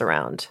 a.m. rolls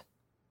around.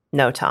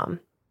 No Tom.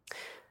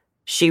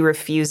 She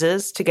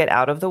refuses to get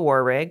out of the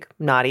war rig,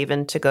 not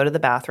even to go to the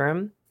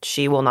bathroom.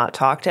 She will not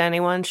talk to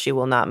anyone. She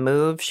will not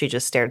move. She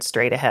just stared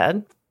straight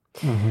ahead.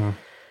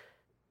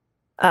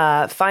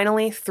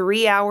 Finally,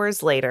 3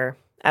 hours later,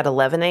 at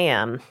 11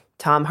 a.m.,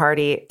 Tom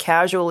Hardy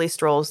casually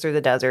strolls through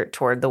the desert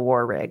toward the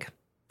war rig.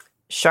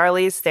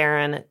 Charlize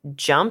Theron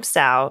jumps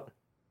out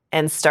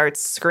and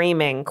starts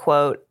screaming,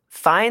 quote,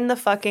 "Fine the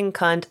fucking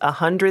cunt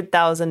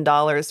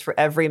 $100,000 for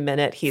every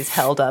minute he's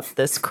held up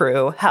this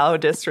crew. How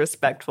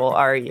disrespectful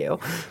are you?"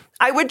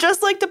 I would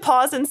just like to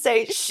pause and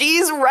say,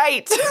 she's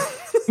right.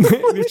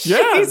 She's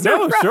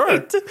right.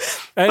 Sure.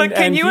 But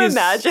can you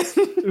imagine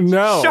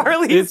No,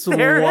 Charlize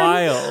Theron,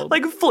 wild.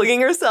 like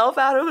flinging herself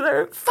out of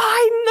there?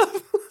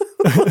 Fine.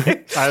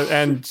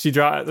 And she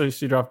dropped the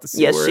C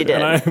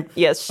word.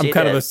 Yes, she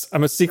did.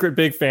 I'm a secret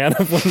big fan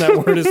of when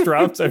that word is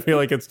dropped. I feel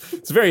like it's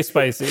very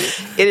spicy.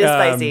 It is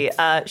spicy.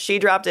 She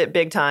dropped it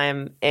big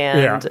time.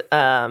 And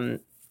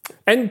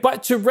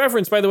but to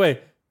reference, by the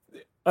way,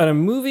 in a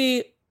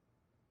movie,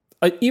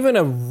 even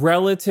a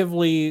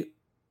relatively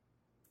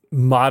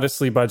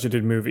modestly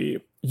budgeted movie,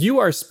 you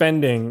are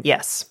spending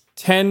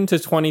 $10,000 to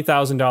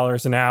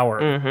 $20,000 an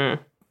hour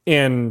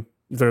in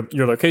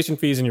your location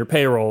fees and your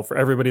payroll for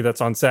everybody that's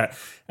on set.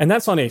 And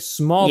that's on a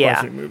small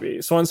budget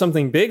movie. So on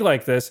something big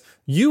like this,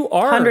 you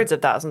are hundreds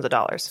of thousands of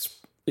dollars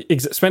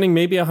spending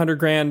maybe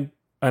 $100,000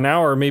 an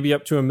hour, maybe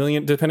up to $1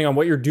 million, depending on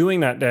what you're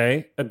doing that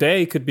day. A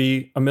day could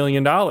be $1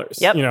 million,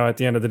 at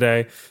the end of the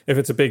day, if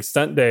it's a big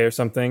stunt day or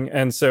something.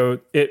 And so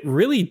it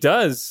really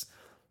does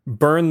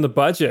burn the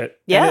budget.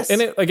 Yes.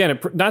 And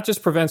it not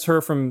just prevents her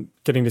from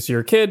getting to see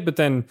her kid, but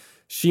then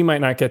she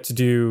might not get to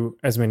do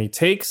as many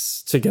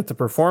takes to get the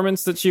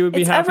performance that she would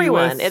be happy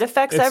with. It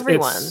affects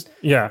everyone.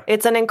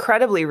 It's an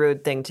incredibly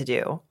rude thing to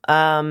do.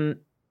 And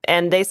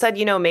they said,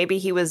 maybe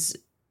he was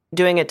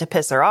doing it to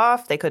piss her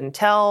off. They couldn't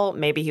tell.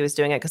 Maybe he was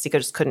doing it because he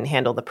just couldn't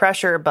handle the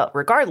pressure. But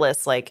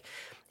regardless,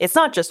 it's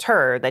not just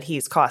her that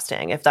he's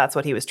costing, if that's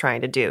what he was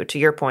trying to do. To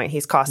your point,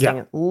 he's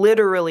costing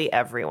literally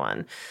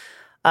everyone.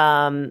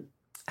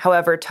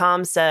 However,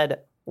 Tom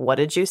said, "What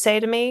did you say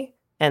to me?"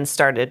 and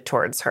started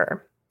towards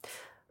her.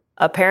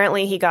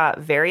 Apparently, he got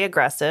very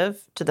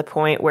aggressive to the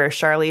point where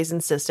Charlize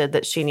insisted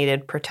that she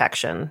needed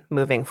protection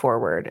moving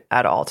forward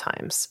at all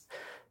times.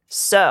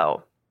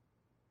 So,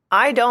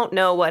 I don't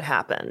know what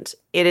happened.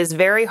 It is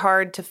very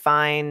hard to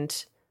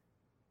find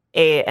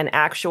an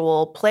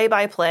actual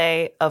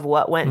play-by-play of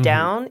what went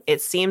down.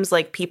 It seems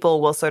like people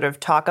will sort of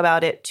talk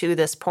about it to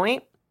this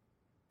point,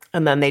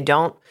 and then they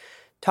don't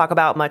talk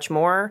about much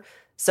more.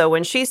 So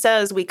when she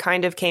says we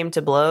kind of came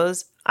to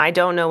blows, I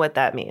don't know what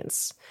that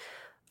means.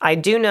 I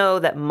do know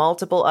that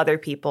multiple other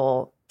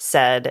people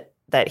said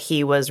that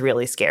he was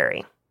really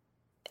scary.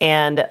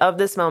 And of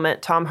this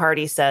moment, Tom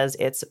Hardy says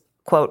it's,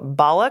 quote,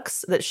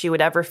 bollocks that she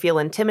would ever feel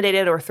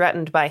intimidated or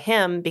threatened by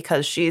him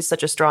because she's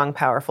such a strong,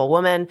 powerful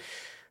woman.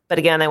 But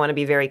again, I want to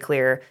be very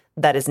clear,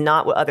 that is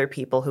not what other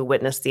people who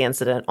witnessed the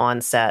incident on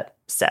set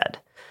said.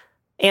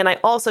 And I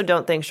also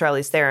don't think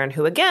Charlize Theron,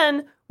 who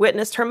again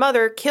witnessed her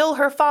mother kill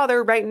her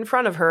father right in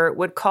front of her,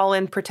 would call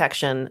in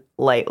protection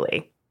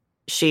lightly.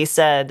 She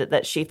said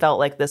that she felt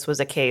like this was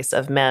a case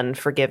of men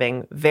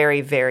forgiving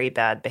very, very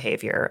bad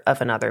behavior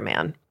of another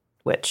man,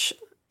 which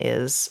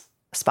is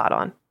spot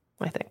on,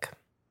 I think.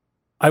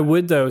 I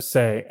would, though,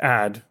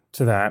 add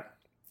to that,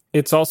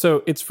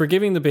 it's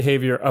forgiving the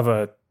behavior of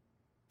a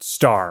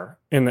star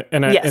in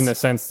the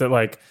sense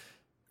that,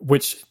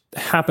 which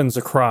happens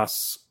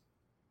across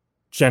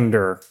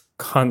gender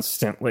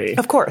constantly.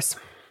 Of course.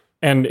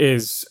 And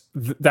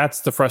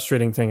that's the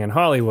frustrating thing in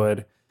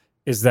Hollywood,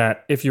 is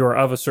that if you are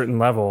of a certain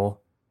level,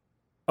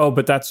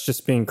 but that's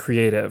just being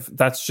creative.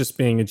 That's just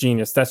being a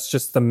genius. That's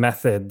just the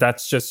method.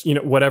 That's just,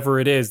 whatever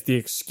it is, the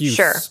excuse.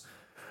 Sure.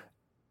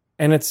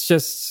 And it's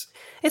just...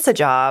 It's a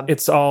job.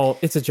 It's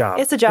a job.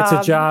 It's a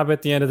job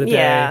at the end of the day.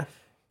 Yeah.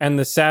 And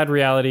the sad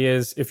reality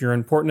is, if you're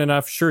important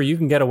enough, sure, you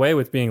can get away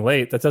with being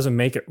late. That doesn't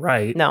make it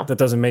right. No. That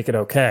doesn't make it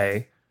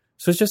okay.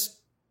 So it's just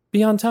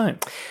be on time.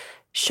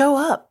 Show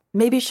up.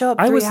 Maybe show up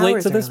 3 hours I was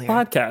late to this earlier.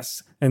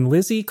 podcast, and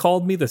Lizzie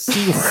called me the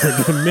C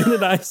word the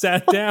minute I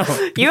sat down.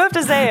 You have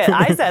to say it.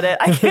 I said it.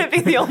 I can't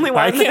be the only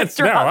one that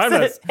drops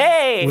it.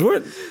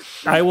 Hey!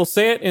 I will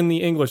say it in the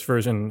English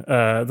version,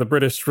 the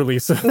British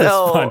release of this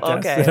podcast.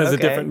 Okay, it has a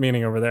different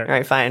meaning over there. All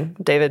right, fine.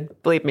 David,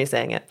 bleep me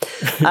saying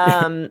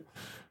it.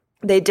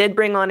 They did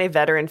bring on a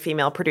veteran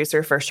female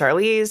producer for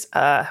Charlize.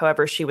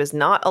 However, she was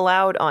not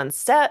allowed on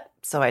set,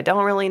 so I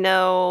don't really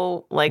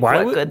know what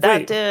good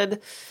that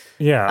did.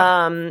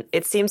 Yeah.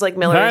 It seems like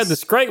Miller's... I had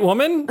this great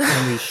woman,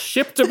 and we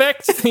shipped her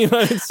back to the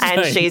United States.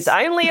 And she's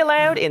only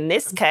allowed in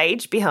this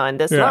cage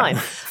behind this line.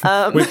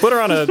 We put her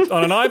on an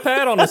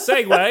iPad on a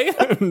Segway,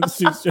 and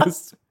she's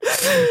just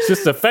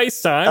a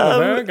FaceTime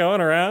of her going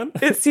around.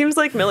 It seems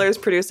like Miller's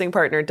producing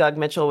partner, Doug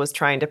Mitchell, was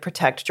trying to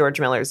protect George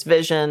Miller's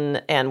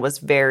vision and was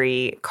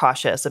very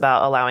cautious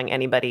about allowing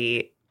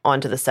anybody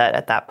onto the set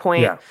at that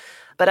point. Yeah.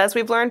 But as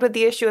we've learned with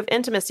the issue of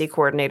intimacy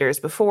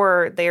coordinators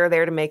before, they are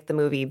there to make the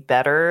movie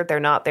better. They're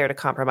not there to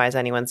compromise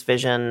anyone's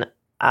vision.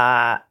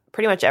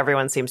 Pretty much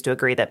everyone seems to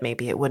agree that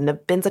maybe it wouldn't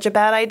have been such a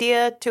bad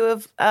idea to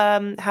have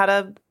had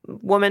a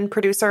woman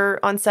producer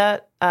on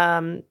set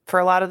for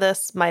a lot of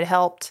this. Might have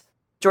helped.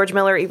 George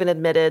Miller even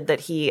admitted that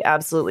he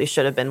absolutely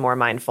should have been more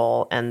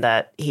mindful and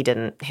that he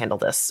didn't handle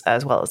this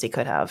as well as he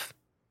could have.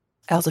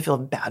 I also feel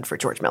bad for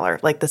George Miller.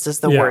 Like, this is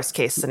the worst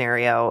case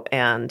scenario,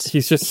 and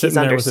he's just sitting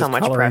there under with so his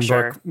much coloring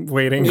pressure. book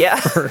waiting. Yeah,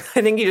 for...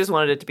 I think he just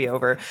wanted it to be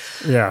over.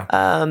 Yeah.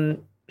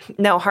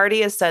 Now,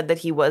 Hardy has said that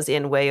he was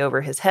in way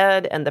over his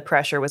head and the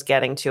pressure was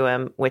getting to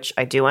him, which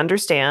I do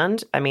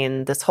understand. I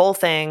mean, this whole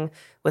thing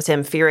was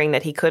him fearing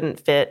that he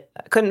couldn't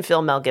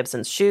fill Mel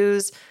Gibson's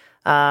shoes.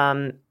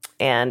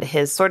 And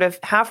his sort of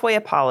halfway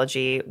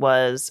apology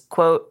was,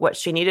 quote, "What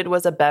she needed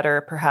was a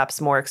better,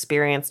 perhaps more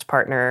experienced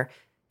partner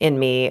in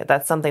me.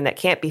 That's something that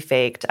can't be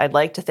faked. I'd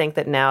like to think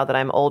that now that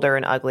I'm older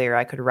and uglier,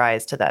 I could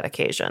rise to that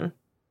occasion."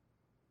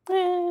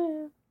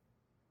 I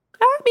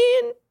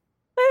mean...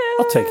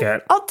 I'll take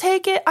it. I'll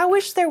take it. I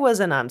wish there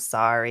was an "I'm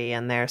sorry"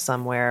 in there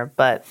somewhere,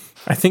 but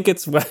I think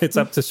it's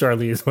up to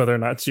Charlize whether or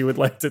not she would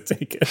like to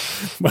take it.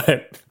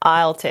 But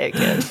I'll take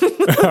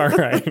it. All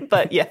right.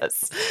 But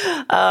yes,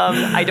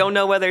 I don't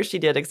know whether she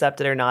did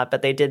accept it or not,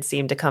 but they did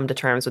seem to come to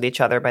terms with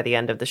each other by the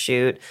end of the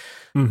shoot.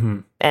 Mm-hmm.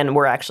 And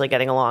we're actually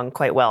getting along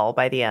quite well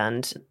by the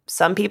end.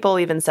 Some people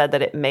even said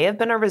that it may have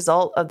been a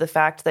result of the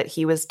fact that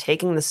he was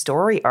taking the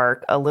story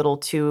arc a little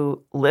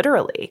too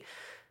literally.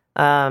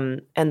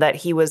 And that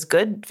he was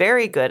good,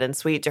 very good and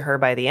sweet to her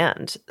by the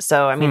end.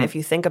 So, I mean, if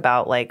you think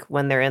about like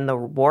when they're in the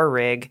war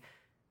rig,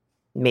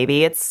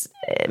 maybe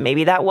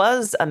that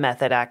was a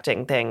method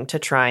acting thing to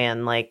try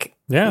and like,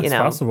 it's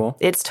possible.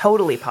 It's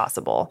totally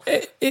possible.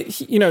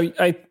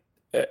 I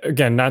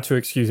again, not to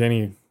excuse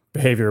any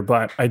behavior,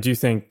 but I do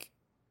think,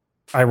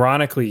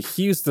 ironically,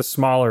 he's the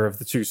smaller of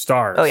the two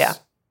stars. Oh yeah,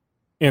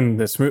 in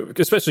this movie,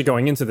 especially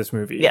going into this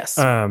movie. Yes.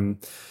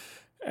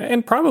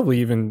 And probably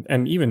even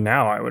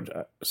now, I would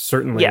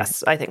certainly I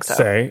think so.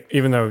 say,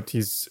 even though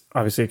he's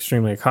obviously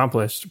extremely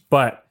accomplished,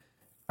 but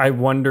I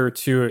wonder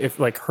too if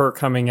like her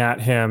coming at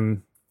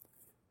him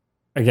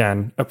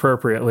again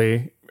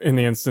appropriately in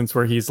the instance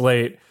where he's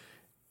late,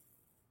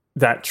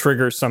 that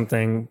triggers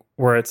something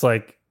where it's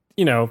like,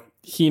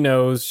 he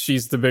knows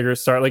she's the bigger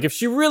star. Like if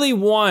she really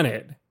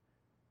wanted,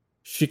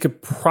 she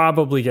could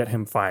probably get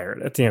him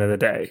fired at the end of the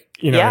day.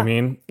 You know what I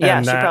mean? Yeah,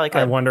 and she probably could.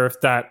 I wonder if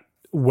that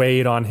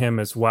weighed on him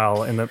as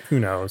well in the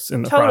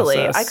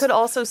process. I could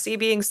also see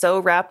being so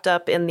wrapped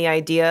up in the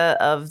idea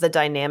of the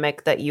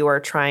dynamic that you are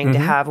trying to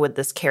have with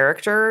this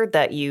character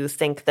that you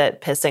think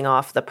that pissing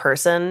off the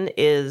person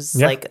is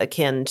like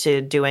akin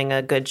to doing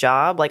a good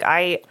job. Like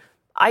I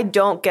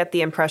don't get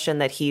the impression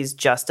that he's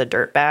just a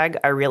dirtbag.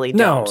 I really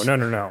don't. No,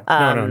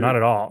 not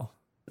at all.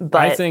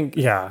 But I think,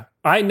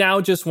 I now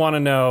just want to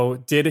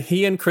know, did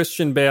he and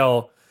Christian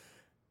Bale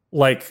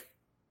like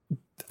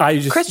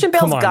Christian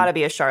Bale's got to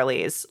be a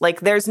Charlize.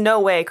 Like, there's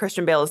no way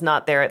Christian Bale is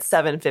not there at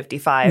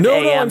 7:55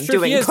 a.m. I'm sure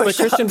doing he is,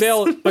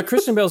 push-ups. but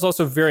Christian Bale's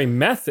also very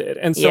method.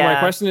 And so my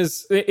question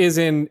is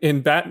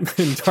in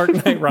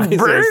Dark Knight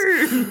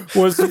Rises,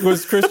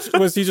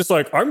 was he just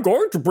like, I'm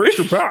going to break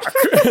your back?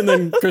 And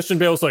then Christian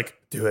Bale's like,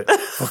 do it,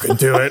 fucking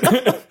do it.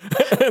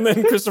 And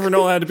then Christopher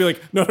Nolan had to be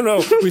like,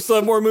 no, we still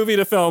have more movie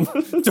to film.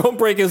 Don't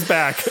break his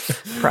back.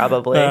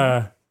 Probably.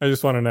 I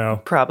just want to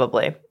know.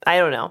 Probably. I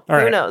don't know.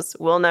 Who knows?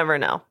 We'll never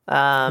know.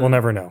 We'll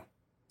never know.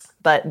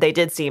 But they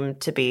did seem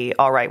to be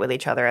all right with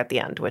each other at the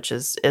end, which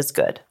is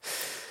good.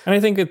 And I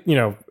think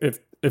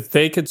if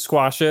they could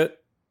squash it,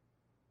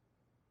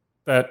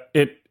 that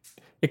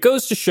it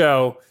goes to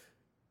show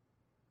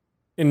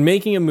in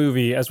making a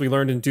movie, as we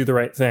learned in Do the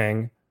Right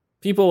Thing,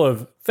 people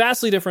of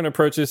vastly different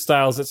approaches,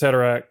 styles,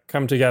 etc.,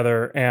 come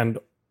together and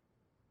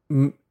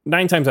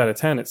 9 times out of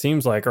 10, it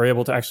seems like, are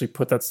able to actually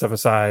put that stuff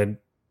aside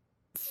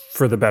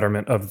for the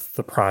betterment of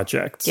the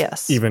project.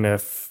 Yes. Even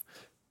if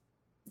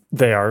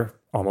they are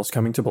almost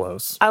coming to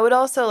blows. I would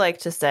also like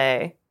to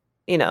say,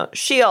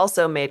 she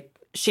also made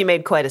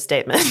quite a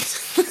statement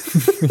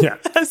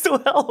as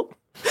well.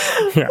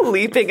 Yeah.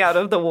 Leaping out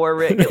of the war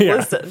rig.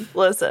 Yeah.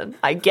 Listen,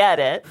 I get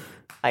it.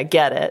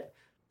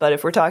 But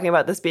if we're talking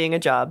about this being a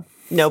job,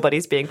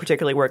 nobody's being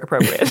particularly work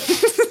appropriate.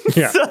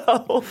 Yeah.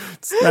 So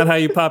it's not how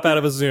you pop out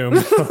of a Zoom.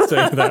 I'll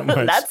tell you that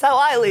much. That's how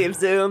I leave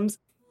Zooms.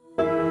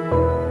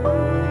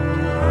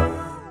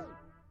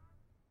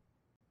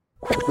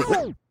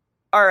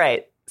 All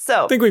right.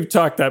 So I think we've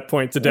talked that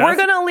point to death. We're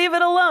going to leave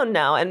it alone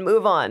now and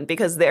move on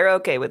because they're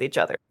okay with each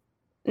other.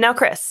 Now,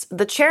 Chris,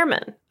 the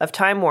chairman of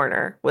Time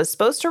Warner was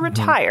supposed to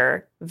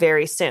retire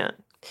very soon.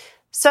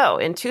 So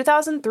in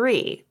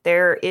 2003,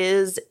 there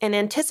is an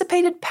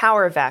anticipated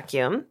power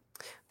vacuum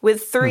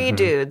with 3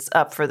 dudes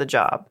up for the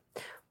job.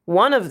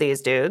 One of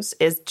these dudes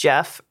is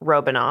Jeff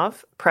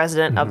Robinov,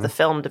 president of the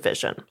film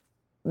division.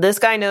 This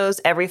guy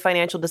knows every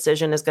financial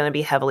decision is going to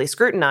be heavily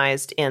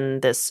scrutinized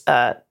in this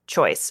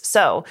choice.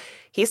 So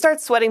he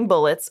starts sweating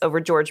bullets over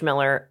George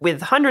Miller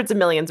with hundreds of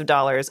millions of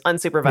dollars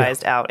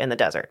unsupervised out in the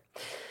desert.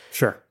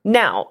 Sure.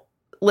 Now,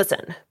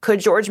 listen, could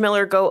George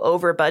Miller go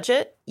over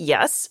budget?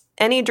 Yes,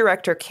 any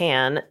director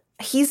can.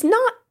 He's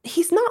not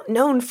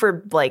known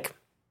for like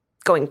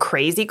going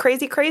crazy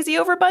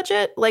over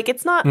budget. Like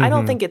it's not, I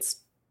don't think it's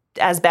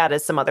as bad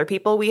as some other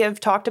people we have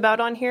talked about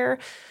on here.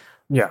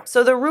 Yeah.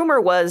 So the rumor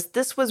was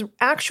this was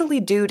actually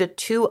due to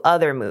 2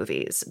 other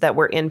movies that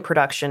were in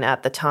production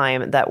at the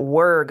time that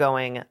were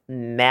going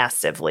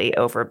massively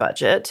over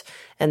budget.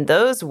 And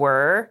those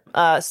were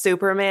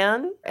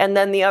Superman. And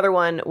then the other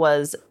one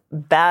was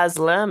Baz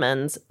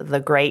Luhrmann's The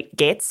Great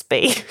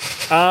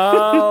Gatsby.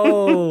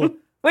 Oh,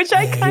 Which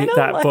I kind of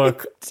that liked.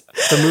 book.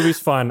 The movie's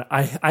fun.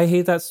 I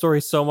hate that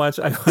story so much.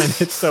 I find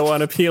it so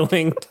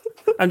unappealing.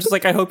 I'm just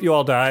like, I hope you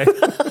all die.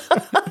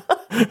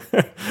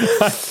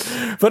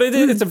 But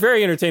it's a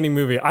very entertaining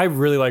movie. I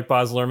really like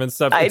Baz Luhrmann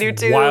stuff. I It's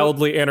do too.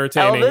 wildly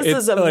entertaining. Elvis It's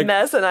is a like,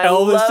 mess, and I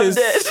Elvis loved is,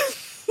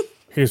 it.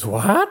 He's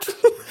what?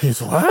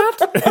 He's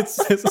what?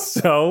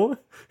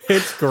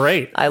 It's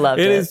great. I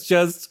loved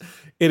it.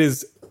 It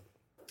is.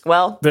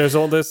 Well, There's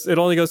all this. It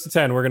only goes to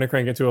 10. We're going to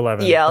crank it to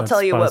 11. yeah, I'll That's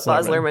tell you what Baz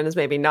Baz Luhrmann is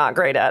maybe not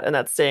great at, and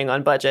that's staying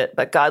on budget.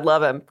 But God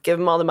love him. Give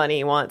him all the money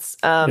he wants.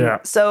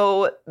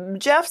 So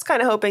Jeff's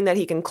kind of hoping that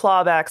he can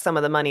claw back some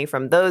of the money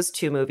from those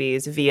 2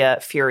 movies via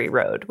Fury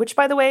Road, which,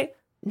 by the way,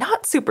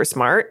 not super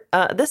smart.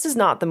 This is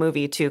not the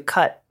movie to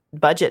cut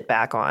budget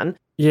back on.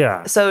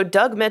 Yeah. So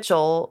Doug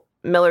Mitchell,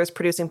 Miller's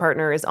producing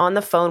partner, is on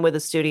the phone with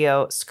the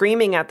studio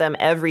screaming at them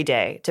every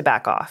day to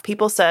back off.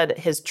 People said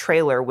his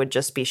trailer would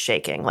just be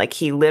shaking. Like,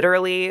 he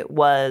literally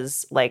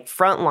was like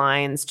front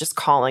lines, just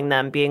calling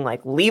them, being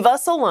like, leave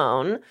us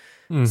alone.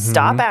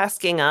 Stop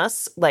asking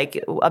us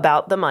like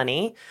about the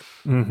money.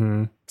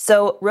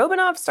 So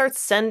Robinov starts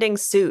sending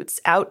suits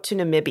out to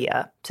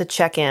Namibia to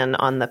check in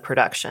on the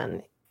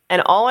production.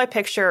 And all I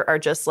picture are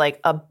just like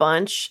a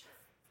bunch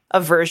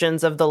of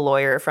versions of the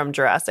lawyer from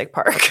Jurassic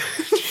Park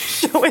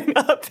showing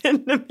up in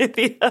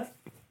Namibia.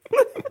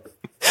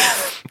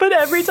 But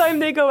every time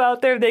they go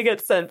out there, they get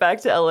sent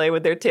back to LA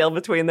with their tail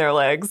between their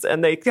legs,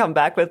 and they come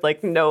back with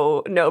like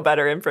no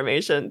better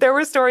information. There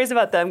were stories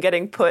about them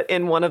getting put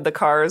in one of the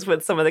cars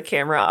with some of the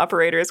camera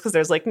operators because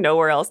there's like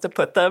nowhere else to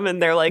put them,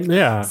 and they're like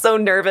so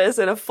nervous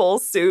in a full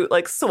suit,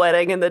 like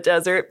sweating in the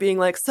desert, being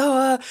like,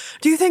 "So,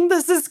 do you think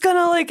this is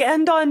gonna like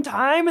end on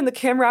time?" And the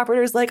camera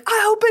operator's like,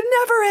 "I hope it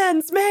never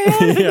ends,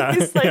 man." Yeah.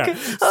 He's like, yeah.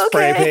 "Okay."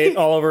 Spray paint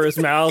all over his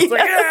mouth.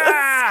 Like,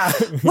 ah!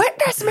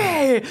 Witness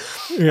me.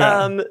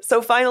 Yeah.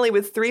 So finally,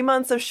 with 3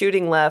 months of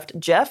shooting left,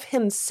 Jeff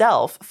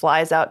himself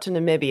flies out to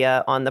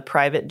Namibia on the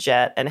private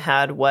jet and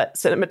had what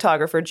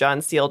cinematographer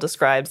John Steele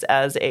describes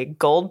as a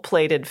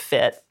gold-plated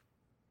fit.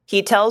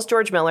 He tells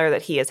George Miller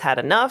that he has had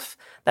enough,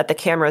 that the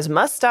cameras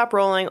must stop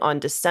rolling on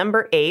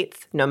December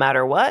 8th, no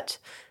matter what.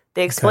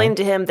 They explained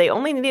to him they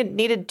only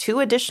needed 2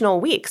 additional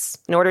weeks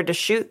in order to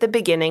shoot the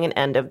beginning and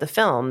end of the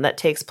film that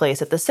takes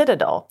place at the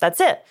Citadel.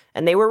 That's it.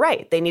 And they were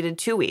right. They needed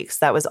 2 weeks.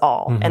 That was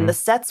all. And the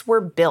sets were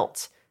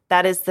built.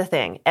 That is the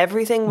thing.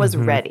 Everything was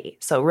ready.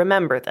 So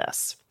remember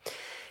this.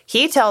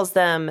 He tells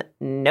them,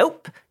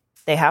 nope,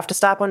 they have to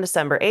stop on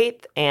December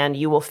 8th, and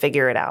you will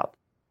figure it out.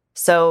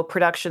 So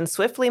production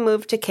swiftly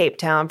moved to Cape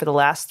Town for the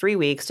last 3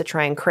 weeks to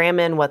try and cram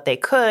in what they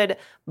could,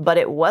 but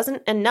it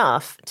wasn't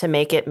enough to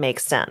make it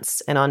make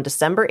sense. And on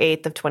December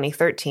 8th of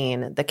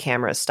 2013, the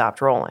cameras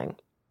stopped rolling.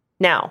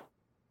 Now,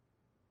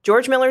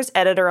 George Miller's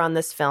editor on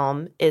this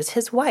film is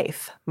his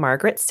wife,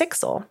 Margaret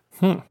Sixel.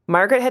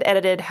 Margaret had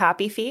edited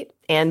Happy Feet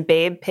and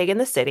Babe, Pig in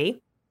the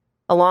City,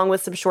 along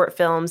with some short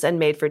films and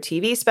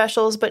made-for-TV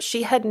specials, but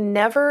she had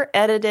never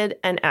edited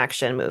an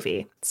action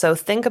movie. So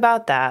think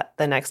about that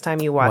the next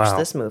time you watch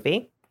this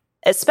movie,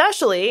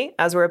 especially,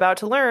 as we're about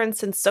to learn,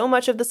 since so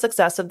much of the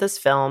success of this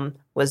film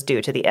was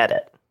due to the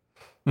edit.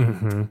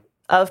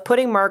 Of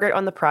putting Margaret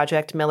on the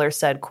project, Miller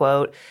said,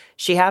 quote,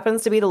 "She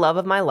happens to be the love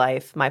of my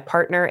life, my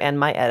partner, and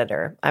my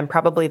editor. I'm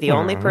probably the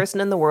only person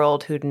in the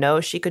world who'd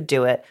know she could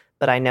do it,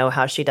 but I know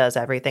how she does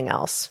everything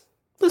else."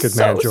 Good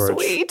man, so George.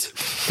 Sweet.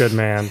 Good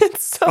man.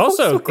 It's so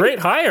also, sweet. great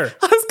hire.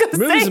 I was going to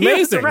Movie's say, he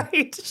was amazing.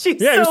 right. She's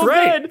Yeah, he's so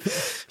right. good.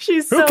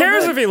 She's Who so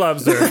cares good. if he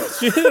loves her?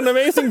 She did an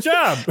amazing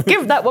job.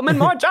 Give that woman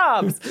more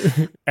jobs.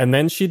 And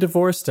then she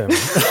divorced him.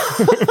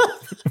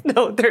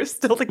 No, they're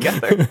still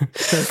together.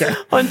 Okay.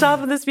 On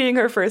top of this being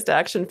her first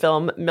action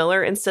film,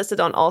 Miller insisted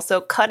on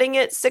also cutting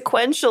it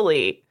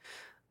sequentially.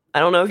 I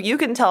don't know if you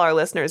can tell our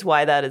listeners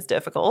why that is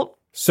difficult.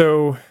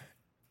 But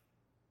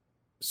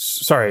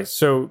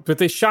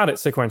they shot it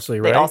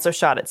sequentially, right? They also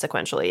shot it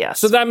sequentially, yes.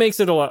 So that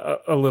makes it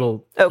a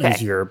little Okay.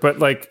 easier.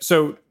 But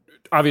so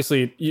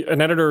obviously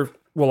an editor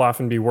will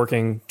often be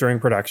working during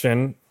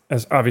production,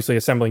 as obviously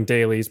assembling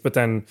dailies, but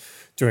then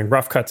doing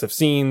rough cuts of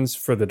scenes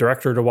for the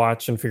director to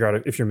watch and figure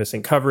out if you're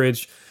missing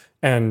coverage.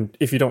 And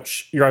if you don't,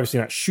 you're obviously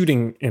not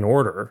shooting in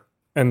order.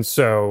 And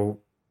so,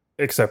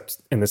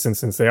 except in this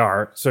instance, they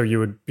are. So you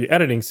would be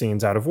editing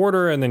scenes out of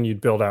order, and then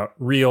you'd build out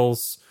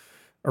reels.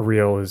 A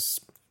reel is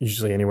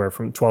usually anywhere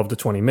from 12 to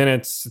 20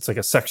 minutes. It's like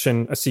a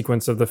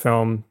sequence of the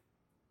film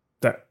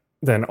that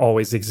then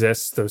always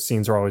exists. Those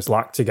scenes are always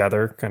locked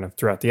together kind of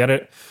throughout the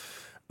edit.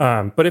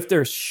 But if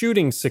they're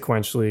shooting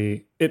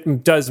sequentially,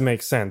 it does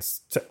make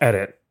sense to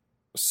edit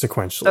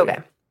sequentially. Okay.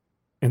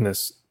 In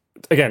this,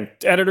 again,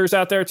 editors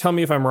out there, tell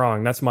me if I'm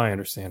wrong. That's my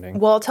understanding.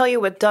 Well, I'll tell you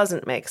what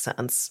doesn't make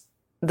sense.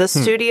 The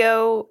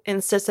studio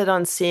insisted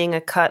on seeing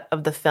a cut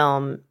of the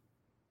film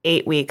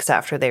 8 weeks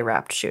after they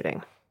wrapped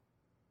shooting.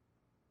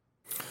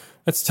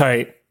 That's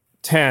tight.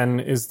 10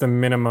 is the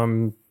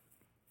minimum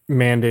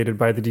mandated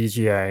by the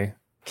DGA.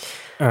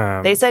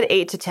 They said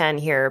 8 to 10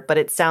 here, but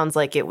it sounds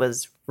like it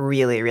was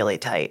really, really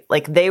tight.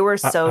 Like they were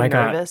so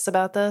nervous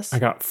about this. I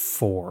got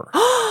 4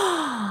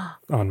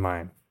 on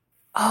mine.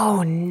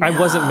 Oh no! I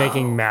wasn't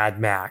making Mad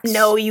Max.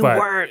 No, you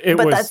weren't.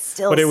 That's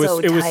still it was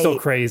so tight. It was still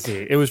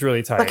crazy. It was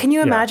really tight. But can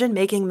you imagine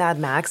making Mad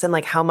Max and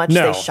like how much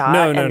they shot,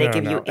 and they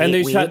give you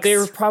 8 weeks? They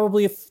were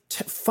probably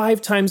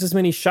 5 times as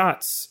many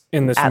shots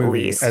in this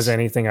movie as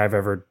anything I've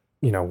ever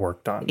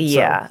worked on.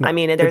 Yeah, so, I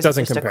mean, there's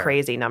just a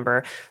crazy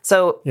number.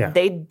 So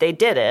they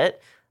did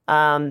it.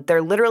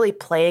 They're literally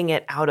playing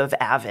it out of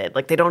Avid.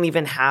 Like they don't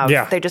even have.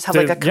 Yeah, they just have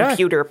like a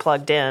computer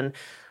plugged in.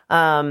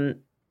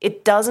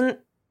 It doesn't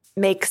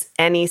make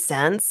any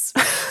sense.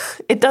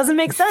 It doesn't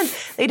make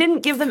sense. They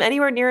didn't give them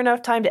anywhere near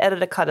enough time to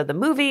edit a cut of the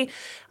movie.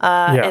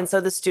 And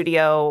so the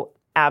studio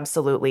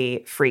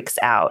absolutely freaks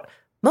out,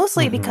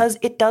 mostly because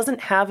it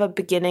doesn't have a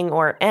beginning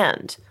or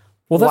end.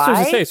 Well, that's what I was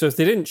going to say. So if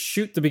they didn't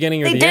shoot the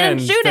beginning or the end,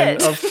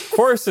 then of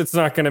course it's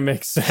not going to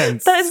make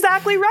sense. That's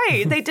exactly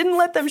right. They didn't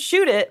let them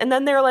shoot it. And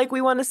then they're like,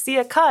 we want to see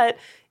a cut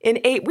in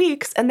 8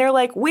 weeks. And they're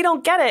like, we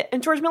don't get it.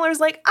 And George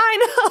Miller's like,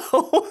 I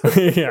know.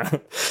 Yeah.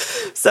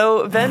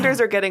 So vendors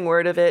are getting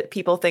word of it.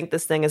 People think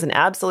this thing is an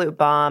absolute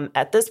bomb.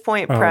 At this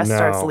point, press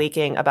starts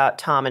leaking about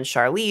Tom and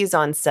Charlize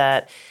on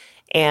set.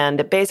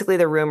 And basically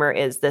the rumor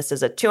is this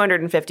is a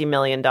 $250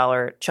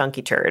 million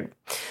chunky turd.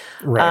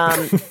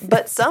 Right.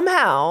 But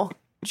somehow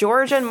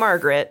George and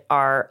Margaret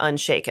are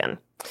unshaken.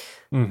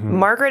 Mm-hmm.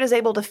 Margaret is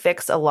able to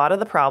fix a lot of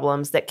the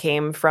problems that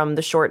came from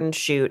the shortened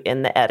shoot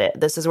in the edit.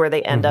 This is where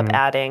they end up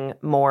adding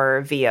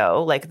more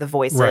VO, like the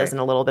voices and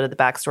a little bit of the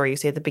backstory you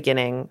see at the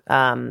beginning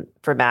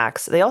for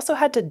Max. They also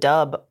had to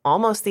dub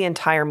almost the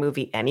entire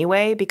movie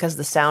anyway because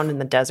the sound in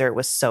the desert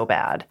was so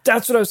bad.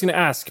 That's what I was going to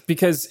ask,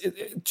 because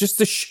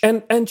just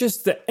and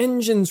just the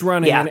engines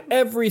running and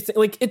everything,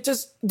 like it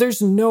just,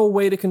 there's no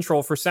way to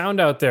control for sound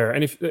out there.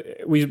 And if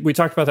we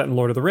talked about that in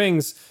Lord of the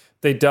Rings,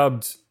 they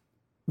dubbed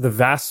the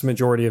vast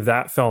majority of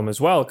that film as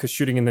well, because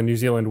shooting in the New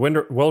Zealand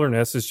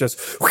wilderness is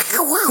just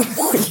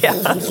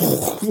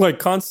like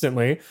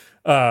constantly.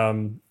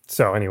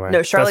 So anyway, no,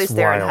 Charlize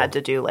Theron had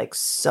to do like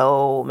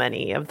so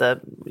many of the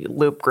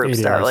loop group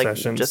stuff, like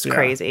sessions, just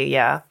crazy.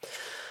 Yeah.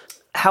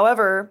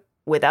 However,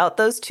 without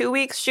those 2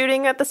 weeks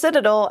shooting at the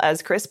Citadel,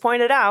 as Chris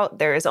pointed out,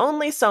 there is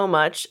only so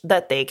much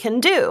that they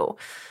can do.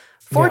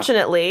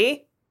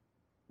 Fortunately,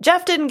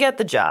 Jeff didn't get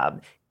the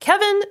job.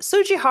 Kevin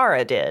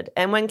Tsujihara did,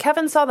 and when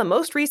Kevin saw the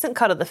most recent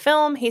cut of the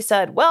film, he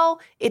said,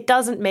 well, it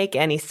doesn't make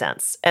any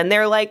sense. And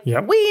they're like, we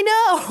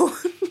know!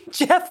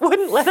 Jeff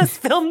wouldn't let us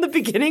film the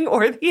beginning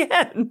or the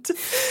end.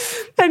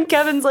 And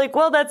Kevin's like,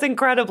 well, that's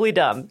incredibly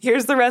dumb.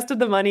 Here's the rest of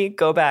the money.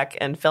 Go back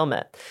and film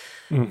it.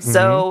 Mm-hmm.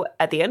 So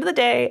at the end of the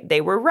day,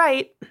 they were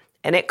right.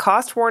 And it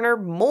cost Warner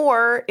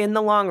more in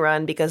the long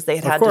run because they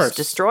had to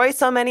destroy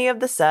so many of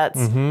the sets.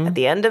 Mm-hmm. At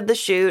the end of the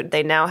shoot,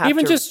 they now have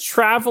even just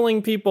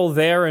traveling people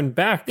there and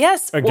back.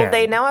 Yes. Again. Well,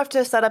 they now have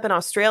to set up in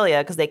Australia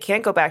because they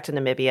can't go back to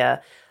Namibia.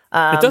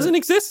 It doesn't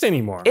exist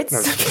anymore. It's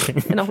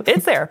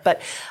it's there.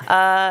 But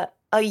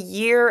a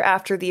year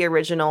after the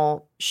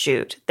original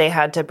shoot, they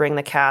had to bring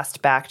the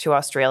cast back to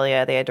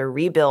Australia. They had to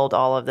rebuild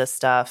all of this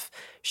stuff.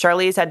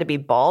 Charlize had to be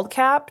bald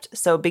capped.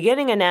 So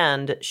beginning and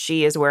end,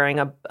 she is wearing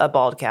a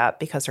bald cap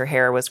because her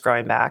hair was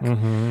growing back.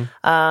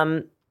 Mm-hmm.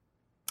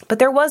 But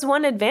there was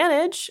one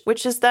advantage,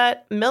 which is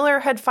that Miller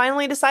had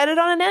finally decided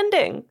on an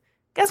ending.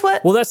 Guess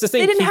what? Well, that's the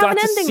thing. They didn't have an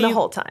ending the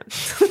whole time.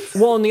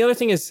 Well, and the other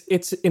thing is,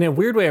 it's in a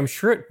weird way, I'm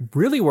sure it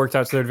really worked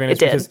out to their advantage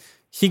because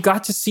he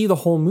got to see the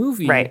whole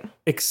movie,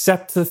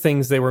 except the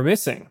things they were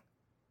missing.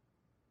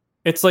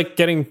 It's like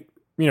getting,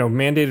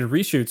 mandated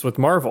reshoots with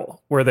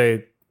Marvel, where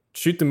they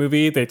shoot the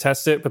movie, they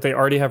test it, but they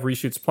already have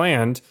reshoots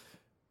planned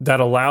that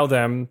allow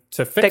them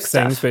to fix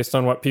things based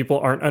on what people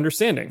aren't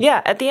understanding.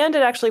 Yeah, at the end,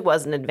 it actually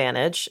was an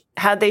advantage.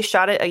 Had they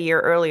shot it a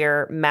year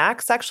earlier,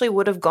 Max actually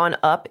would have gone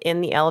up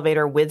in the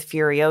elevator with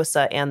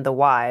Furiosa and the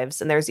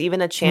wives, and there's even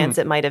a chance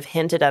it might have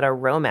hinted at a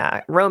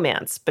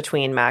romance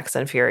between Max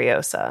and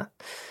Furiosa.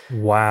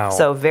 Wow.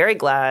 So very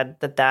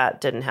glad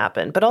that didn't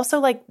happen. But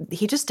also,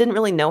 he just didn't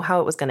really know how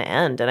it was going to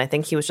end, and I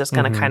think he was just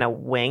going to kind of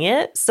wing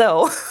it.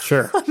 So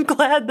I'm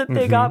glad that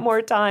they got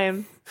more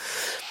time.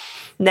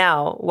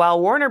 Now,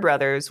 while Warner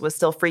Brothers was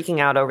still freaking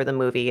out over the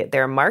movie,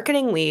 their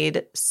marketing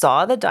lead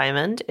saw the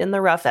diamond in the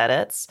rough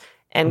edits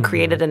and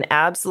created an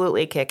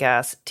absolutely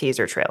kick-ass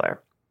teaser trailer.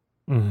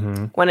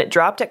 Mm-hmm. When it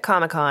dropped at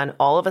Comic-Con,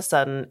 all of a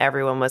sudden,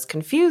 everyone was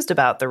confused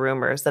about the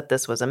rumors that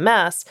this was a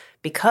mess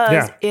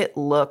because it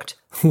looked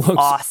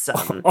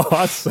awesome.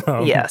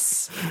 Awesome.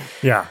 Yes.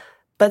 Yeah.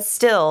 But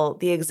still,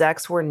 the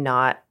execs were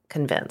not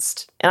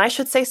convinced. And I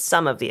should say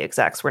some of the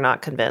execs were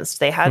not convinced.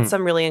 They had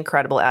some really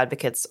incredible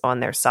advocates on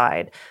their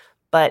side.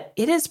 But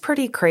it is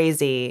pretty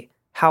crazy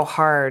how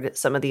hard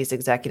some of these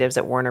executives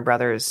at Warner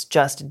Brothers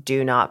just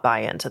do not buy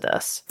into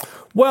this.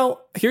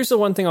 Well, here's the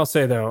one thing I'll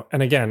say, though.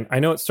 And again, I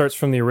know it starts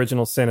from the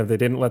original sin of they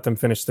didn't let them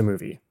finish the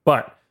movie.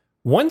 But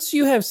once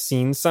you have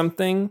seen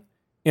something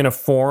in a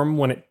form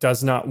when it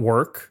does not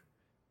work,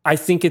 I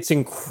think it's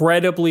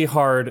incredibly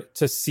hard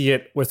to see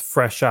it with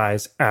fresh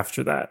eyes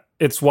after that.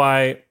 It's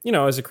why,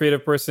 as a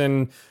creative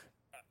person,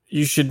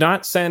 you should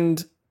not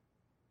send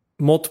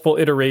multiple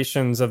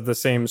iterations of the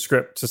same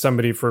script to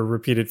somebody for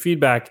repeated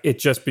feedback. It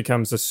just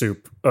becomes a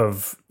soup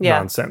of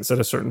nonsense at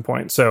a certain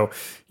point. So,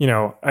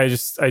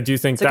 I do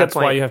think that's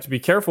why you have to be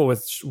careful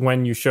with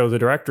when you show the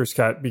director's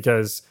cut,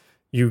 because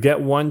you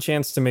get one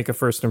chance to make a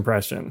first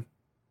impression.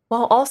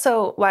 Well,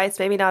 also why it's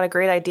maybe not a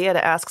great idea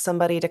to ask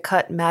somebody to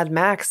cut Mad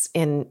Max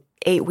in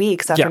 8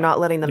 weeks after not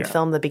letting them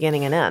film the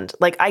beginning and end.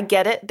 Like, I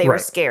get it. They were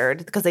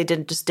scared because they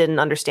didn't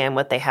understand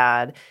what they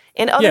had.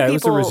 And other people, it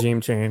was a regime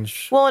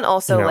change. Well, and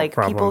also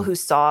problem. People who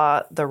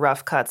saw the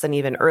rough cuts and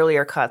even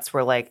earlier cuts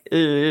were like,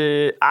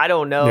 I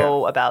don't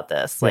know about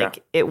this.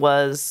 Like, it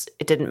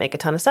didn't make a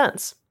ton of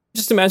sense.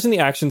 Just imagine the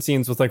action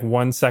scenes with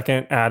 1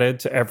 second added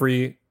to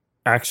every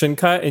action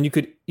cut, and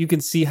you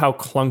can see how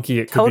clunky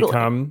it could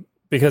become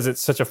because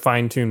it's such a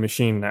fine-tuned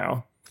machine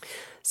now.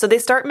 So they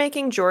start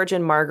making George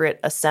and Margaret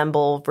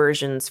assemble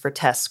versions for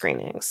test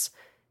screenings.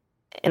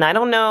 And I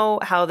don't know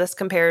how this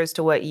compares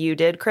to what you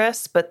did,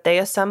 Chris, but they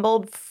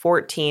assembled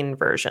 14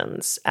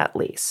 versions at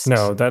least.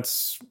 No,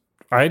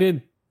 I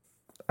did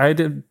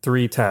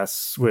 3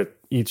 tests with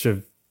each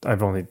of,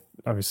 I've only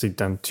obviously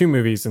done 2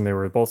 movies, and they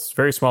were both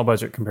very small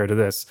budget compared to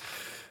this.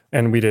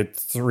 And we did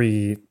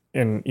 3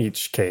 in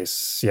each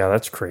case. Yeah,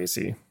 that's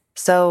crazy.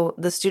 So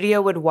the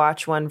studio would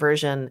watch one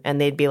version and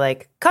they'd be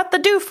like, cut the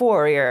Doof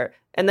Warrior.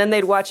 And then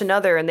they'd watch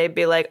another and they'd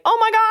be like, oh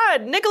my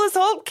God, Nicholas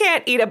Hoult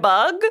can't eat a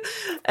bug.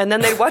 And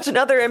then they'd watch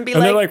another and be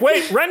and like... they're like,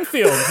 wait,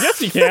 Renfield, yes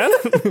he can.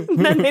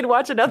 And then they'd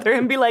watch another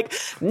and be like,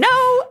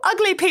 no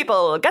ugly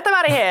people, get them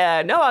out of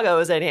here. No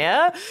uggos in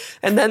here.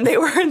 And then they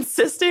were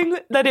insisting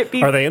that it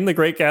be... Are they in The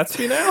Great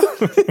Gatsby now?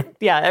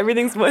 Yeah,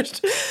 everything's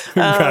mushed.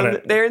 Got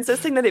it. They're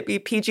insisting that it be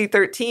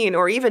PG-13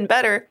 or even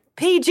better,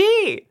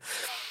 PG.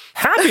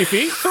 Happy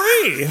Feet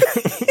 3.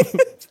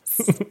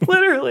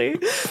 Literally.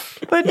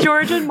 But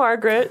George and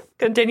Margaret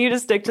continue to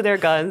stick to their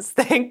guns.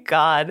 Thank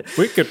God.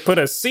 We could put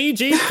a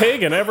CG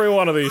pig in every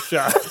one of these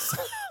shots.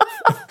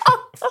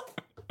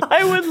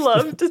 I would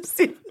love to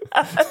see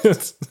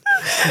that.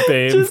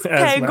 Babe, just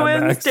as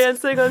penguins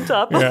dancing on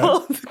top of all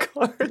the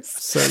cars.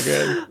 So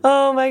good.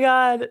 Oh my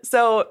God.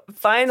 So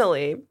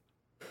finally,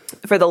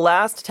 for the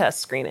last test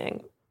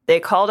screening, they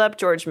called up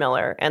George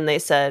Miller and they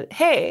said,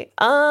 hey,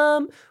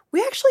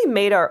 we actually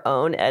made our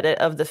own edit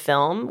of the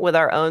film with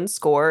our own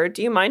score.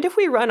 Do you mind if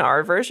we run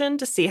our version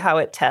to see how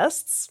it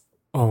tests?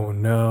 Oh,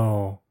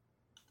 no.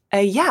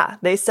 Yeah.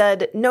 They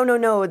said,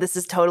 no, this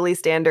is totally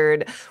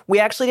standard. We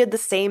actually did the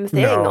same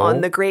thing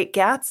on The Great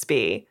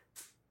Gatsby.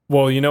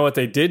 Well, you know what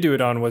they did do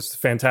it on was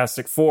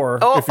Fantastic Four,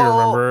 if you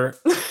remember.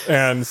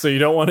 And so you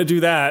don't want to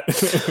do that.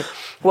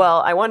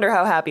 Well, I wonder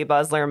how happy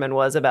Baz Luhrmann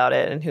was about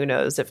it, and who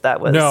knows if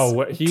that was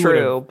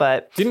true.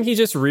 But didn't he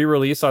just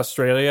re-release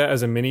Australia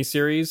as a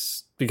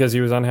miniseries because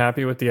he was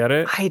unhappy with the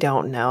edit? I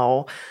don't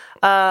know.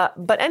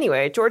 But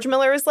anyway, George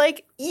Miller is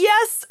like,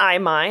 yes, I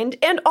mind.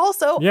 And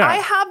also, I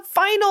have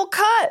Final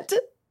Cut.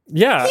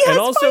 Yeah, he has and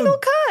also Final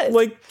Cut.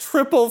 Like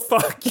triple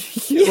fuck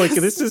you. Like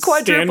this is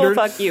quadruple standard.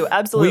 Fuck you.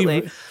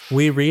 Absolutely.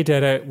 We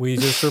redid it. We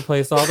just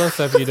replaced all the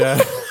stuff you did.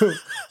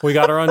 We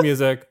got our own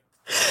music.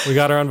 We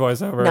got our own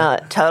voiceover. No,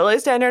 totally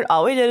standard.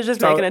 All we did is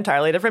just make an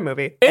entirely different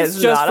movie.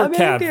 It's just not for a big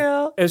Kev.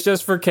 deal. It's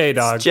just for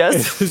K-Dog.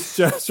 It's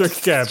just for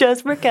Kev. It's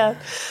just for Kev.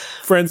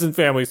 Friends and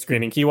family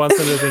screening. He wants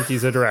them to think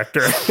he's a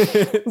director.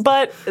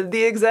 But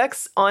the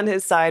execs on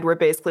his side were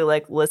basically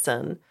like,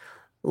 listen,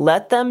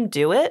 let them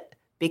do it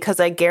because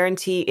I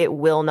guarantee it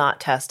will not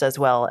test as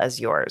well as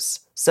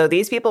yours. So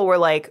these people were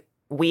like,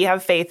 we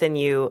have faith in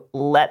you.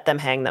 Let them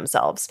hang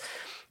themselves.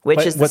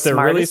 Which is the what they're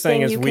really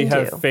saying is we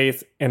have do.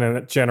 faith in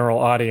a general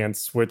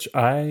audience, which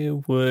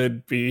I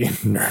would be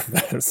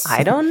nervous.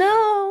 I don't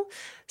know.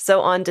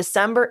 So on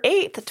December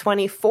 8th,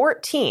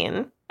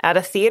 2014, at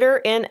a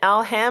theater in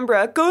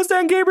Alhambra, go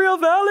San Gabriel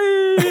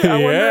Valley!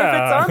 I wonder if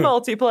it's our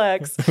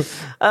multiplex.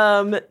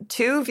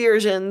 2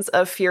 versions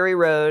of Fury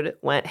Road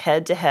went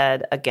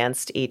head-to-head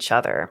against each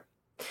other.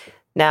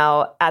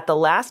 Now, at the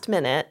last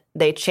minute,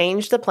 they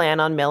changed the plan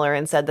on Miller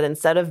and said that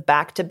instead of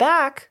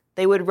back-to-back,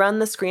 they would run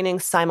the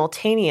screenings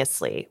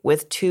simultaneously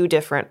with 2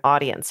 different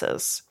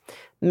audiences.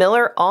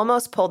 Miller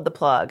almost pulled the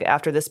plug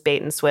after this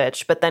bait and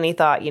switch, but then he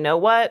thought, you know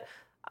what?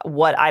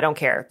 I don't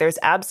care. There's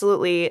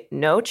absolutely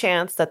no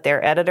chance that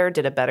their editor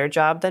did a better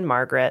job than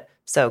Margaret,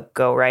 so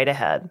go right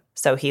ahead.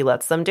 So he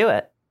lets them do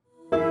it.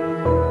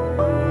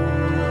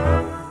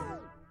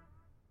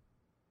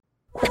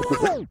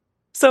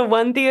 So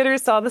one theater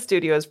saw the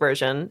studio's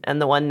version,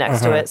 and the one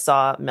next to it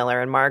saw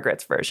Miller and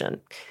Margaret's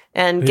version.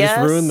 And they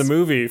just ruined the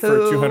movie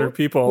for 200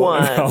 people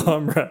in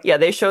Alhambra. Yeah,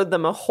 they showed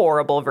them a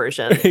horrible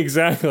version.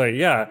 Exactly,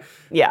 yeah.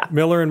 Yeah.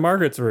 Miller and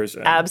Margaret's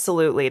version.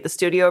 Absolutely. The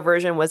studio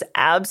version was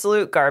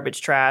absolute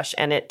garbage trash,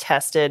 and it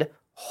tested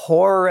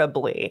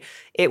horribly.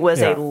 It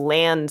was a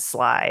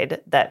landslide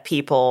that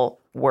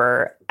people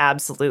were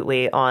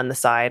absolutely on the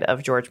side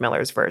of George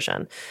Miller's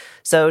version.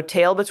 So,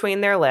 tail between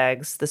their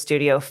legs, the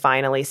studio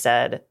finally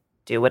said,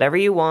 do whatever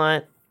you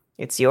want.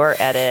 It's your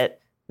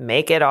edit.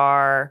 make it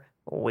R.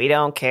 We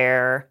don't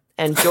care.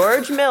 And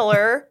George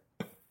Miller,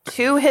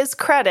 to his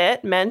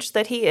credit, mensch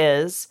that he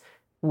is,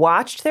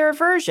 watched their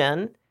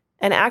version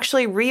and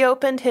actually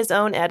reopened his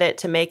own edit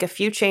to make a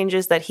few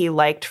changes that he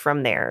liked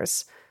from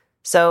theirs.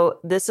 So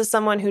this is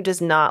someone who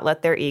does not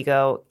let their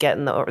ego get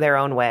in their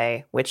own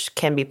way, which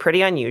can be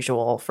pretty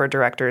unusual for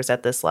directors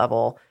at this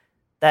level,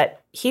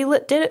 that he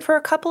did it for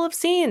a couple of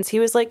scenes. He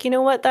was like, you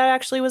know what, that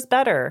actually was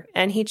better.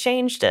 And he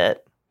changed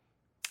it.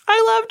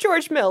 I love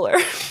George Miller.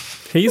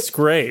 He's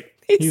great.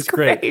 He's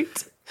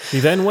great. He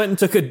then went and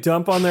took a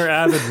dump on their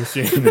Avid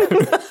machine.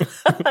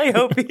 I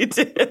hope he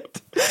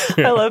did.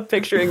 Yeah. I love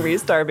picturing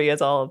Rhys Darby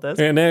as all of this.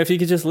 And if he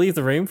could just leave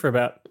the room for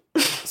about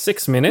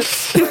 6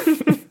 minutes.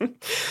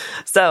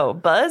 So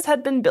Buzz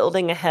had been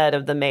building ahead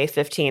of the May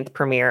 15th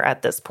premiere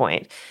at this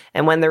point,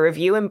 and when the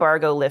review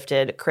embargo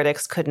lifted,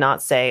 critics could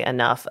not say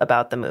enough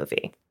about the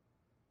movie.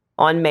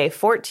 On May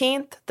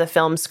 14th, the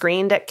film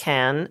screened at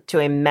Cannes to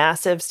a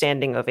massive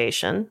standing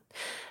ovation,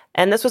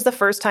 and this was the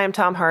first time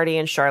Tom Hardy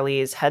and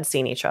Charlize had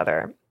seen each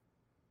other.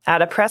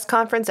 At a press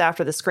conference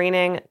after the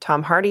screening,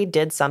 Tom Hardy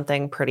did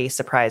something pretty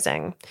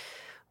surprising.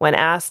 When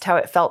asked how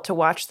it felt to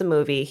watch the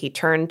movie, he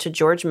turned to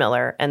George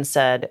Miller and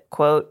said,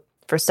 quote,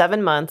 "For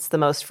 7 months, the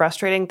most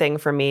frustrating thing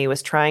for me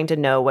was trying to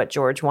know what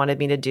George wanted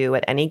me to do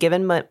at any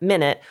given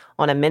minute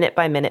on a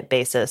minute-by-minute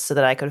basis so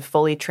that I could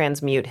fully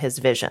transmute his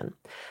vision.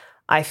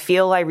 I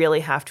feel I really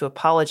have to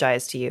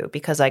apologize to you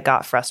because I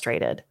got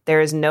frustrated.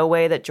 There is no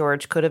way that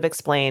George could have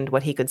explained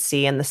what he could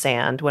see in the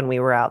sand when we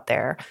were out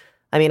there.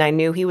 I mean, I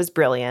knew he was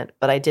brilliant,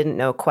 but I didn't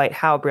know quite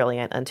how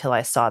brilliant until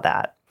I saw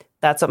that.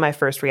 That's what my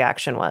first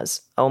reaction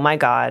was. Oh my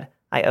God,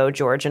 I owe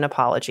George an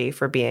apology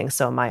for being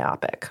so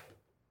myopic."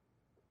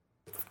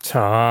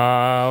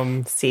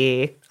 Tom.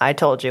 See, I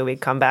told you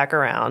we'd come back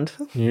around.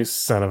 You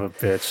son of a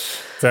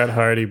bitch. That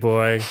Hardy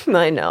boy.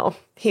 I know.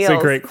 It's a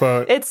great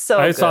quote. It's so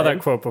I good. saw that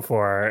quote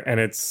before, and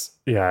it's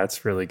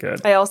really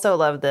good. I also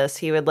love this.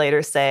 He would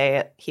later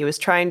say he was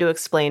trying to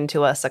explain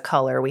to us a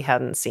color we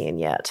hadn't seen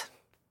yet.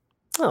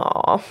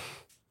 Aw.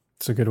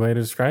 It's a good way to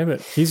describe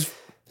it. He's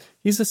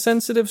a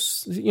sensitive,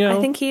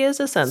 I think he is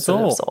a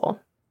sensitive soul.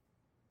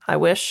 I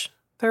wish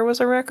there was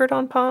a record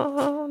on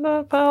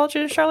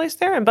apology to Charlize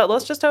Theron, but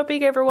let's just hope he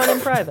gave her one in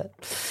private.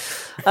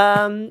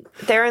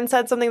 Theron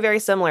said something very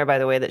similar, by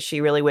the way, that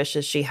she really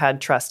wishes she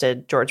had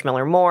trusted George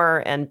Miller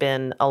more and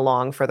been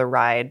along for the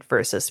ride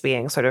versus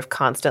being sort of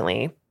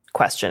constantly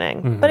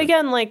questioning. Mm-hmm. But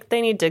again,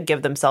 they need to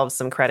give themselves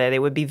some credit. It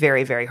would be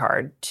very, very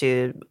hard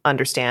to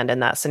understand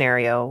in that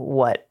scenario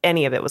what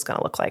any of it was going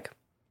to look like.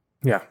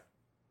 Yeah.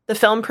 The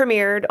film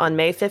premiered on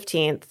May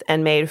 15th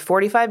and made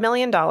 $45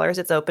 million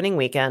its opening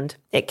weekend.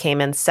 It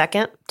came in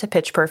second to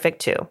Pitch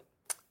Perfect 2.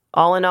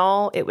 All in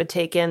all, it would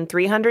take in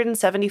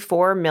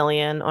 $374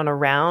 million on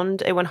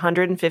around a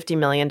 $150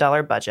 million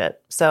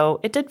budget. So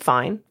it did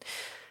fine.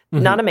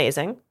 Mm-hmm. Not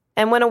amazing.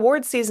 And when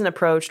awards season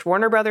approached,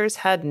 Warner Brothers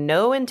had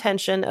no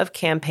intention of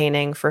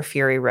campaigning for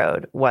Fury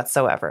Road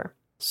whatsoever.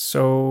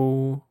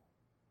 So,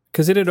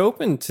 because it had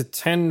opened to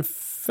 10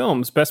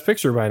 films, Best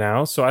Picture by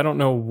now, so I don't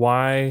know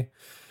why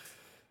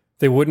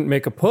they wouldn't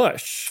make a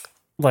push.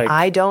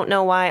 I don't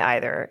know why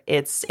either.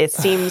 It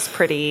seems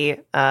pretty,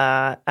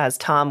 as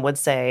Tom would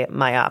say,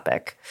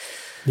 myopic.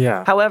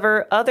 Yeah.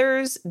 However,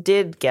 others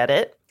did get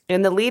it.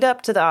 In the lead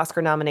up to the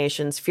Oscar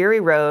nominations, Fury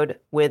Road,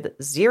 with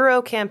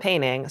zero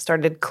campaigning,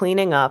 started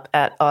cleaning up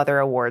at other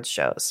awards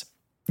shows.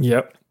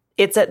 Yep.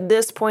 It's at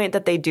this point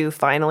that they do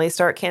finally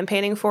start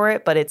campaigning for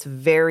it, but it's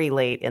very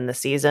late in the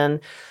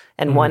season.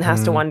 And one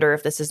has to wonder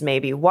if this is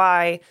maybe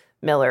why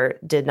Miller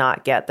did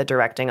not get the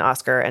directing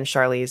Oscar and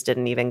Charlize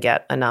didn't even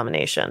get a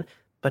nomination.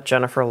 But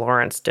Jennifer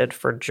Lawrence did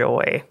for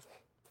Joy.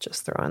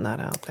 Just throwing that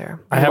out there.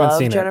 I haven't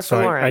seen Jennifer it,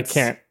 so Lawrence.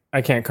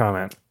 I can't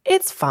comment.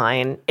 It's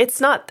fine. It's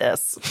not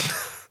this.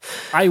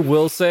 I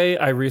will say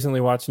I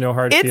recently watched No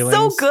Hard Feelings.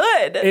 It's so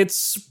good.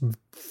 It's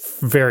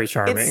very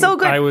charming. It's so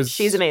good.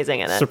 She's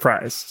amazing in it.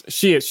 Surprised.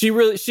 She is.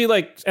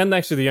 And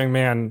actually the young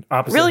man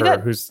opposite really her,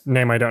 good. whose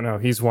name I don't know,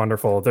 he's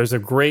wonderful. There's a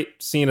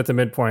great scene at the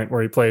midpoint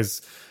where he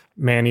plays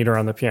Maneater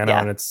on the piano,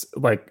 and it's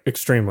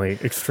extremely,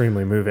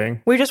 extremely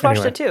moving. We just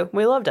watched it too.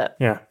 We loved it.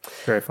 Yeah,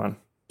 very fun.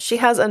 She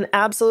has an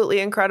absolutely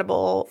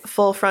incredible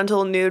full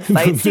frontal nude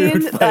fight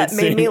scene that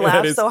made me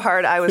laugh so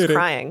hard I was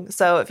crying.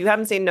 So if you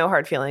haven't seen No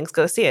Hard Feelings,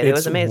 go see it. It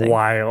was amazing.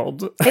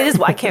 Wild. It is.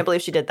 I can't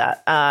believe she did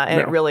that.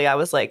 It really, I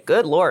was like,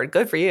 good Lord,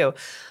 good for you.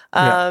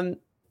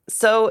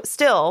 So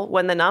still,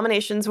 when the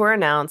nominations were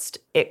announced,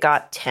 it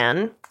got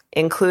 10,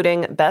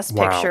 including Best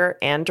Picture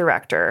and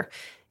Director.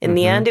 In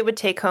the end, it would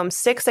take home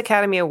 6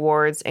 Academy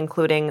Awards,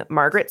 including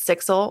Margaret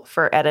Sixel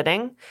for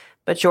editing.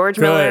 But George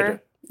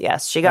Miller,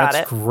 yes, she got it.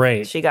 That's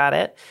great. She got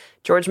it.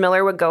 George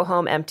Miller would go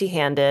home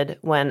empty-handed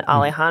when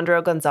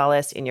Alejandro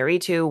González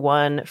Iñárritu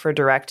won for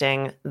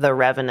directing The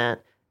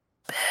Revenant.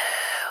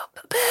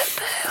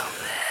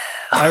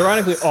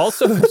 Ironically,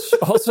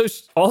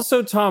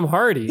 also Tom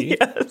Hardy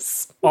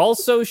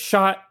also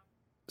shot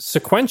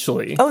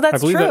sequentially. Oh, that's I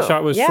believe true. that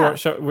shot was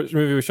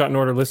movie was shot in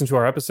order. Listen to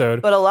our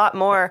episode, but a lot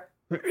more.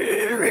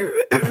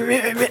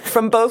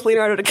 from both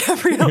Leonardo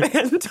DiCaprio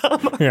and Tom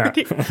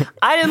Hardy. Yeah.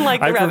 I didn't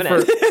like The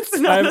Revenant.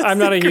 I'm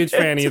not a huge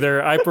fan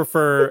either. I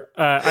prefer.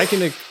 I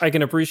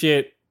can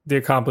appreciate the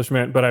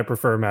accomplishment, but I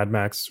prefer Mad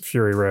Max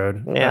Fury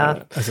Road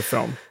as a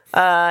film.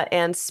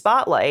 And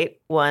Spotlight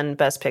won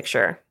Best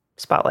Picture.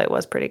 Spotlight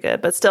was pretty good,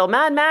 but still,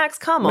 Mad Max,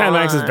 come on. Mad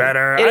Max is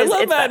better. I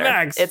love Mad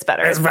Max. It's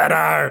better. It's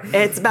better.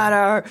 It's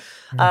better.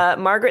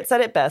 Margaret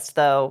said it best,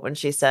 though, when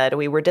she said,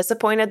 "We were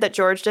disappointed that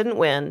George didn't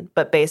win,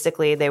 but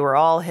basically they were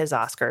all his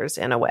Oscars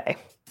in a way."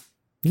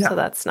 Yeah. So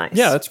that's nice.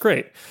 Yeah, that's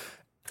great.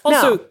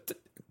 Also,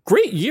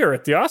 great year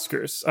at the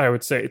Oscars, I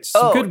would say. It's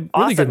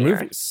really good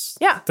movies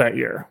that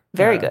year.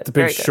 Very good. The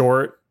Big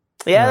Short.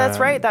 Yeah, that's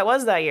right. That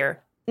was that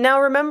year.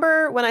 Now,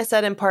 remember when I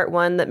said in part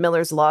 1 that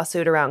Miller's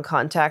lawsuit around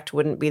Contact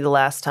wouldn't be the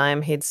last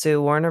time he'd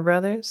sue Warner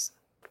Brothers?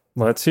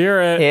 Let's hear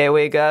it. Here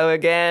we go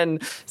again.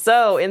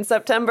 So, in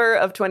September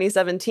of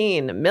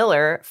 2017,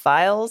 Miller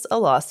files a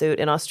lawsuit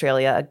in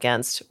Australia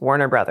against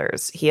Warner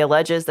Brothers. He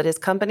alleges that his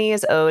company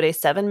is owed a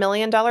 $7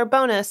 million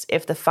bonus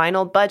if the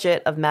final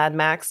budget of Mad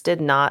Max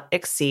did not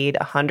exceed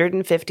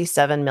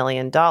 $157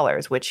 million,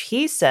 which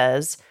he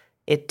says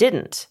it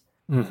didn't.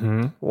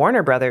 Mm-hmm.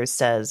 Warner Brothers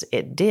says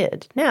it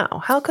did.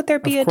 Now, how could there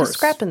be a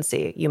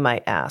discrepancy, you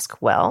might ask?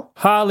 Well,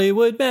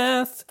 Hollywood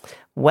math.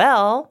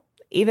 Well,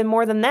 even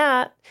more than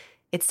that,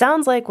 it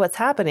sounds like what's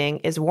happening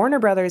is Warner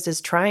Brothers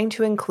is trying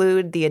to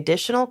include the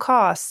additional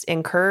costs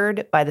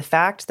incurred by the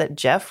fact that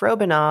Jeff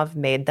Robinov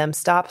made them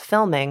stop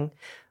filming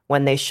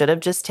when they should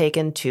have just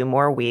taken 2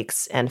 more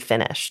weeks and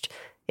finished.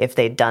 If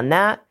they'd done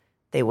that,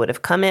 they would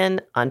have come in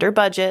under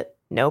budget,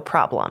 no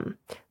problem.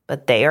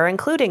 But they are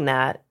including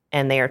that,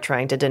 and they are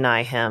trying to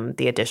deny him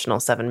the additional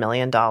 $7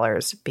 million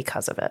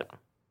because of it.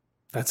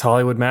 That's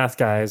Hollywood math,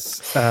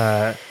 guys.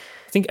 I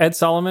think Ed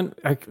Solomon,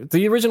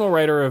 the original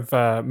writer of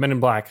Men in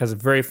Black, has a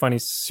very funny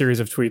series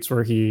of tweets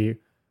where he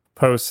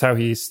posts how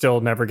he still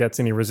never gets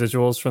any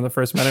residuals from the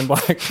first Men in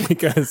Black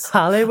because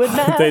Hollywood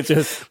math.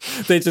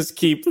 they just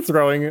keep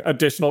throwing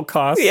additional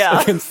costs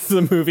against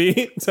the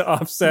movie to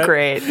offset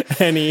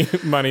any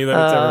money that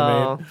it's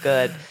ever made.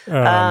 Good.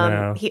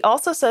 No. He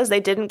also says they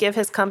didn't give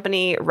his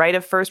company right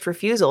of first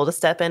refusal to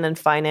step in and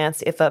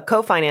finance if a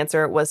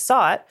co-financer was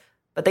sought,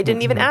 but they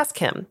didn't even ask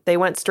him. They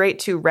went straight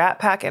to Rat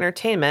Pack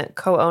Entertainment,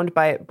 co-owned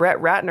by Brett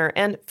Ratner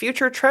and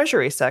future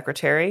Treasury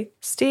Secretary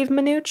Steve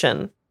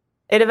Mnuchin.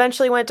 It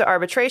eventually went to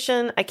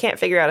arbitration. I can't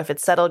figure out if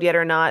it's settled yet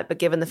or not, but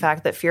given the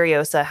fact that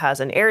Furiosa has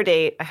an air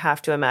date, I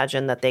have to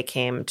imagine that they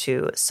came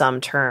to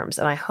some terms.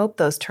 And I hope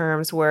those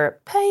terms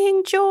were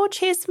paying George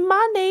his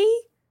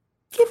money.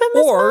 Give him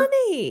his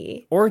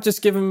money. Or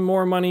just give him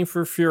more money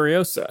for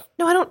Furiosa.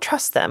 No, I don't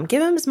trust them.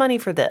 Give him his money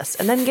for this,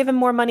 and then give him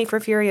more money for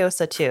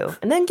Furiosa too.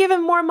 And then give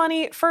him more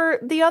money for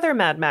the other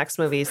Mad Max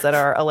movies that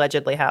are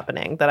allegedly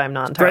happening that I'm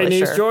not entirely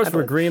sure. Great news, George.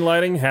 We're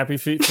greenlighting Happy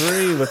Feet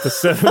 3 with the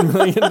 $7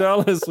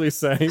 million we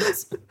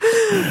saved.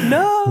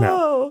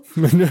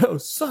 No,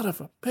 son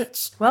of a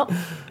bitch. Well,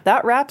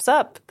 that wraps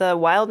up the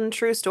wild and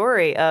true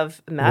story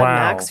of Mad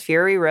Max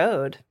Fury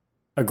Road.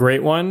 A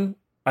great one.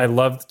 I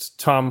loved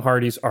Tom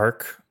Hardy's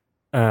arc.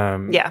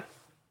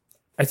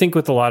 I think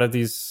with a lot of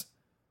these,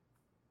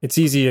 it's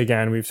easy.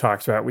 Again, we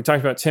talked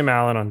about Tim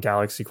Allen on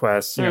Galaxy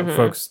Quest,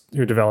 folks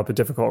who develop a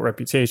difficult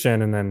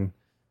reputation, and then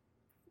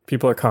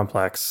people are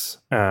complex.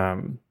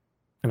 And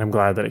I'm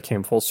glad that it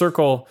came full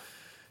circle.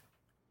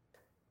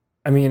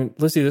 I mean,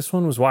 Lizzie, this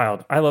one was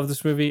wild. I love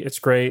this movie. It's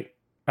great.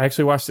 I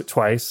actually watched it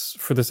twice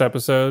for this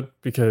episode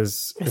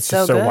because it's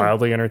just so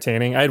wildly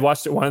entertaining. I had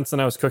watched it once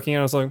and I was cooking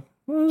and I was like,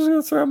 I'm just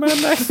going to throw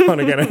Mad Max on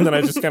again. And then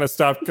I just kind of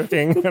stopped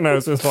cooking and I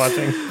was just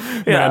watching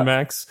Mad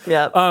Max.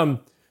 Yeah.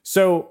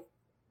 So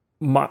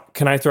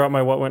can I throw out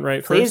my what went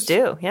right first? Please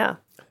do. Yeah.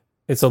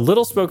 It's a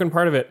little spoken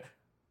part of it.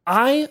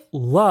 I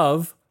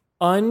love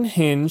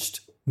unhinged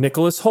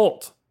Nicholas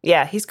Hoult.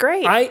 Yeah, he's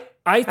great.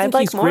 I think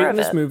he's great in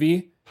this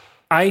movie.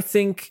 I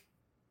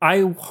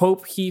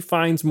hope he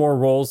finds more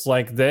roles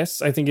like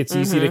this. I think it's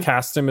easy to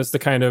cast him as the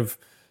kind of,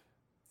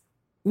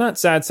 not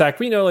sad sack,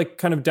 but, like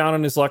kind of down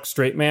on his luck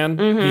straight man.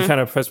 He kind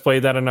of has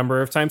played that a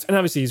number of times. And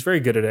obviously he's very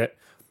good at it.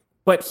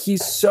 But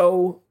he's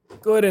so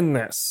good in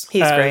this.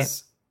 He's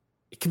great.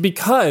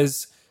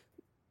 Because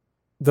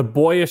the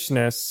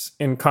boyishness,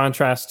 in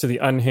contrast to the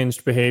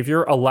unhinged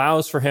behavior,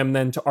 allows for him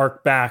then to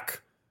arc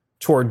back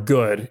toward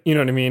good. You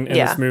know what I mean? In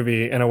this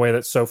movie in a way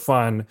that's so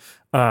fun.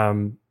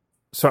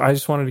 So I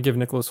just wanted to give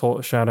Nicholas Hoult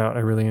a shout out.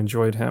 I really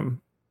enjoyed him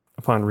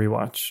upon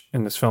rewatch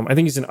in this film. I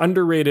think he's an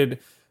underrated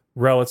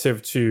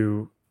relative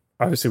to,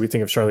 obviously we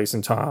think of Charlize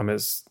and Tom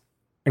as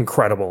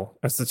incredible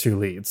as the two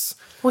leads.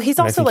 Well, he's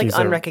also like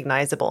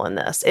unrecognizable in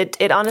this.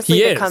 It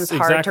honestly becomes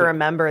hard to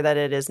remember that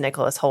it is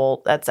Nicholas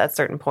Hoult at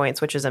certain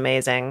points, which is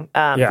amazing.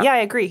 I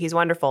agree. He's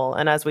wonderful.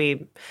 And as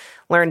we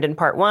learned in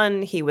part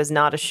 1, he was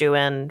not a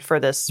shoo-in for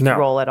this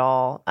role at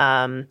all.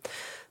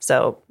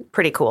 So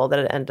pretty cool that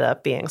it ended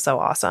up being so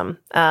awesome.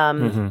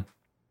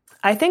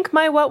 I think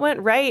my what went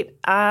right,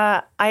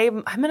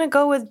 I'm going to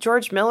go with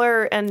George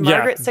Miller and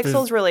Margaret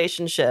Sixel's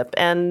relationship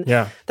and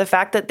the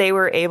fact that they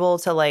were able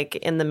to, like,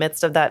 in the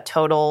midst of that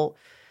total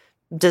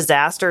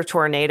disaster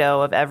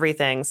tornado of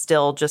everything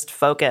still just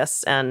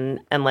focus and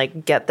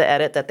like get the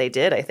edit that they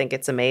did. I think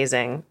it's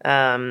amazing.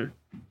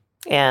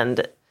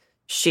 And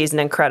she's an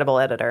incredible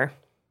editor.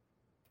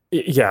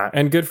 Yeah,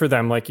 and good for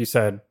them, like you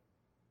said,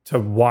 to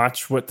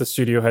watch what the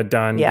studio had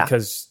done,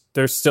 because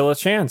there's still a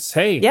chance.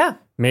 Hey,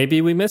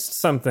 maybe we missed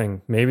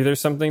something. Maybe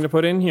there's something to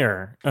put in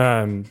here.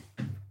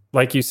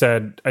 Like you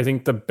said, I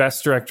think the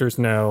best directors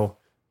know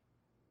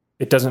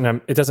it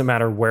doesn't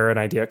matter where an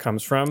idea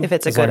comes from. If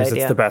it's a good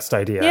idea. It's the best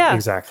idea. Yeah.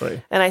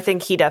 Exactly. And I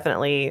think he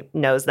definitely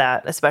knows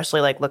that,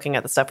 especially like looking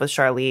at the stuff with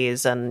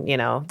Charlize and, you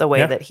know, the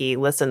way that he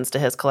listens to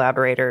his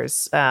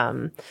collaborators.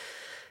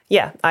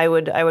 I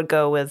would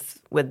go with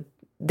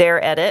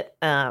their edit,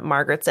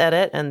 Margaret's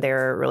edit, and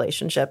their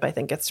relationship. I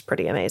think it's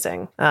pretty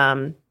amazing.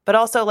 But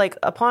also, like,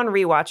 upon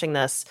rewatching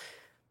this,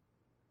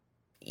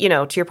 you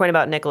know, to your point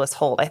about Nicholas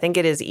Hoult, I think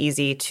it is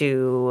easy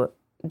to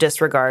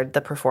disregard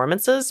the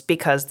performances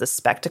because the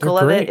spectacle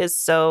of it is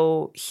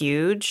so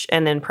huge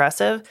and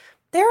impressive.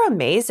 They're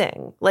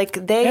amazing. Like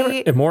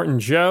and Morton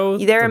Joe,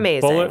 they're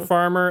amazing. Bullet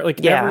Farmer, like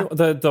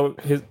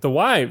the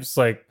wives,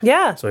 like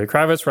Zoe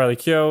Kravitz, Riley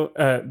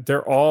Keough,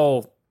 they're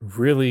all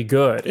really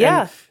good.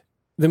 Yeah. And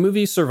the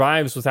movie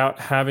survives without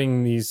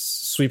having these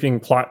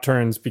sweeping plot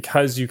turns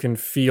because you can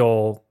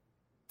feel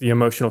the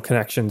emotional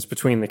connections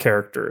between the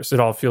characters. It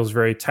all feels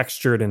very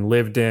textured and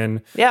lived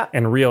in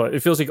and real. It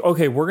feels like,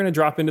 okay, we're going to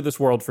drop into this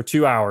world for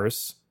 2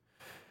 hours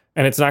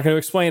and it's not going to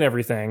explain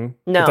everything.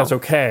 No. But that's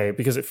okay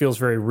because it feels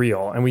very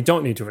real and we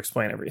don't need to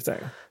explain everything.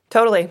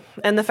 Totally.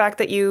 And the fact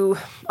that you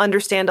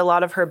understand a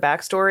lot of her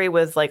backstory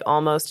with like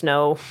almost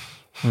no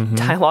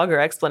dialogue or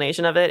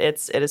explanation of it,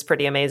 it is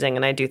pretty amazing.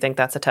 And I do think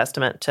that's a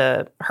testament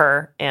to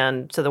her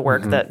and to the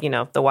work that, you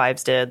know, the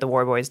wives did, the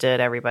War Boys did,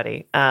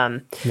 everybody.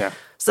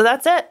 So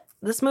that's it.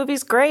 This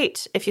movie's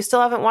great. If you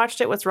still haven't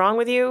watched it, what's wrong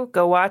with you?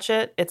 Go watch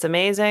it. It's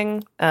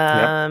amazing.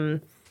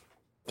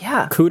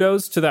 Yeah.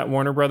 Kudos to that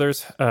Warner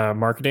Brothers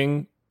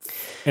marketing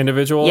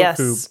individual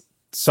who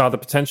saw the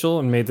potential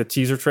and made the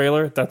teaser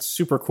trailer. That's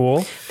super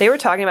cool. They were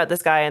talking about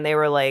this guy and they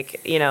were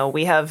like, you know,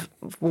 we have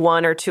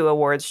 1 or 2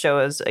 awards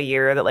shows a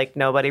year that like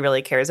nobody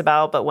really cares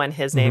about, but when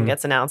his name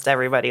gets announced,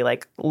 everybody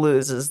like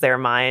loses their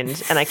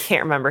mind. And I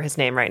can't remember his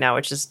name right now,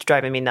 which is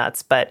driving me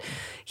nuts, but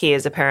he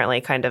is apparently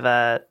kind of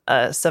a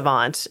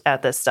savant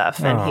at this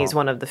stuff. And he's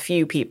one of the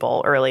few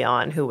people early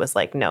on who was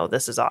like, no,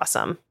 this is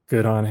awesome.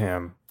 Good on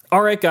him.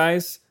 All right,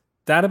 guys,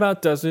 that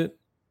about does it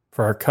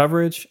for our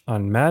coverage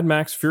on Mad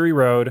Max Fury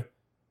Road.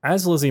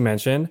 As Lizzie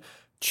mentioned,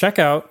 check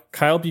out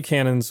Kyle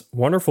Buchanan's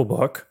wonderful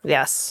book.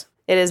 Yes.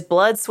 It is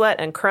Blood, Sweat,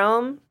 and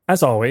Chrome.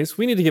 As always,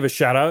 we need to give a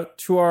shout out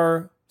to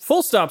our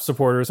Full Stop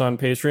supporters on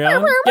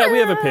Patreon. Yeah, we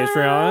have a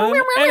Patreon,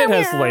 and it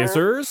has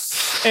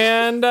lasers.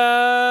 And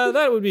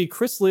that would be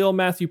Chris Leal,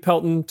 Matthew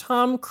Pelton,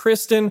 Tom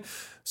Kristen,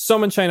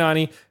 Soman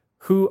Chainani,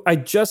 who I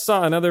just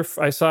saw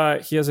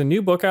he has a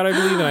new book out, I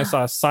believe, and I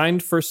saw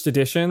signed first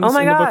editions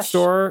in the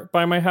bookstore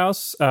by my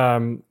house.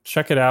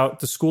 Check it out.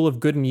 The School of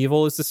Good and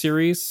Evil is the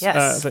series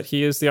that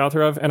he is the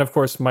author of. And of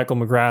course, Michael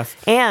McGrath.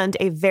 And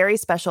a very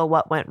special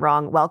What Went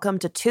Wrong welcome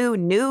to 2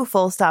 new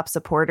Full Stop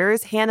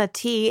supporters, Hannah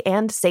T.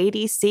 and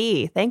Sadie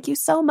C. Thank you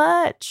so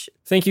much.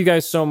 Thank you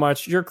guys so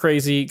much. You're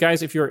crazy.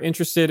 Guys, if you're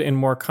interested in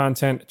more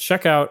content,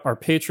 check out our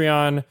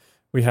Patreon.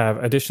 We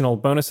have additional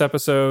bonus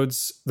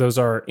episodes. Those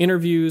are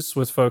interviews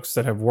with folks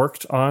that have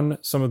worked on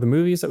some of the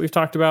movies that we've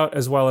talked about,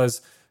 as well as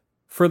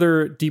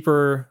further,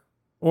 deeper,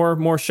 or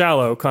more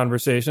shallow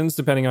conversations,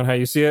 depending on how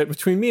you see it,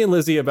 between me and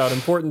Lizzie about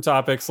important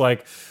topics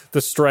like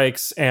the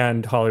strikes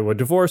and Hollywood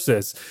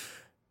divorces.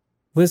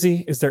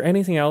 Lizzie, is there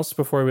anything else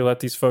before we let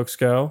these folks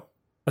go?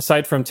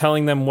 Aside from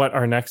telling them what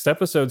our next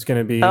episode's going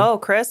to be. Oh,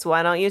 Chris,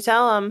 why don't you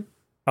tell them?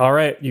 All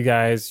right, you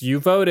guys, you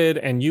voted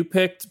and you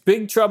picked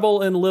Big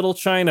Trouble in Little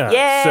China.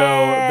 Yeah! So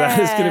that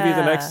is going to be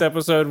the next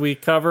episode we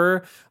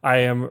cover. I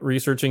am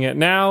researching it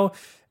now.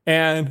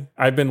 And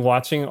I've been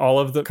watching all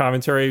of the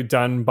commentary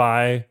done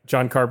by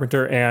John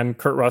Carpenter and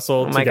Kurt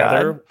Russell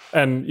together. God.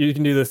 And You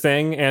Can Do the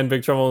Thing and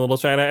Big Trouble in Little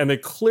China. And they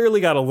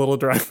clearly got a little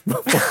drunk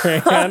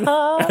beforehand.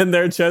 And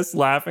they're just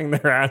laughing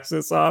their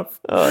asses off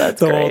the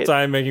whole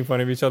time, making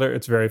fun of each other.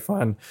 It's very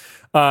fun.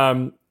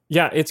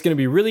 It's going to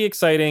be really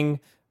exciting.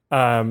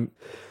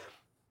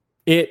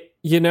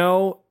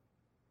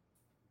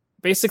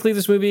 Basically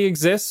this movie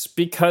exists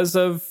because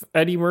of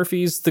Eddie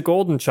Murphy's The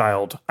Golden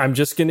Child. I'm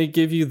just going to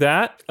give you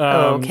that.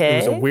 Okay.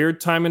 It was a weird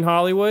time in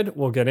Hollywood.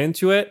 We'll get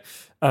into it.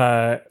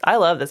 I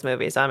love this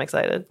movie, so I'm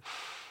excited.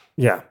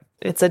 Yeah.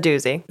 It's a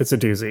doozy. It's a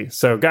doozy.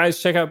 So guys,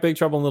 check out Big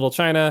Trouble in Little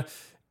China.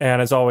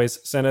 And as always,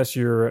 send us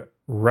your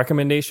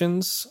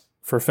recommendations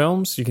for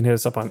films. You can hit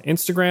us up on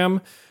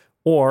Instagram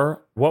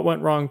or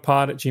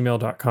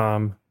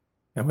whatwentwrongpod@gmail.com.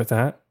 And with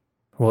that,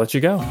 we'll let you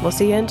go. We'll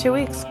see you in 2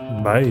 weeks.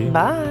 Bye.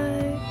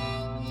 Bye.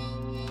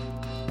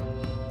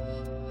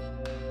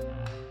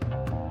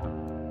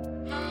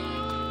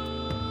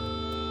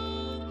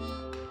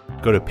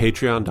 Go to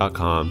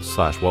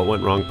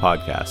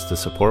patreon.com/whatwentwrongpodcast to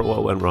support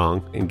What Went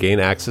Wrong and gain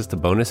access to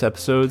bonus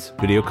episodes,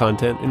 video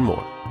content, and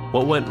more.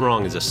 What Went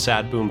Wrong is a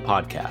Sad Boom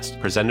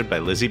podcast presented by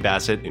Lizzie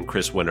Bassett and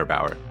Chris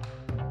Winterbauer.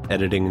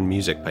 editing and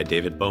music by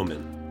David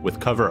Bowman, with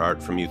cover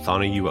art from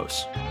Euthana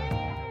Uos.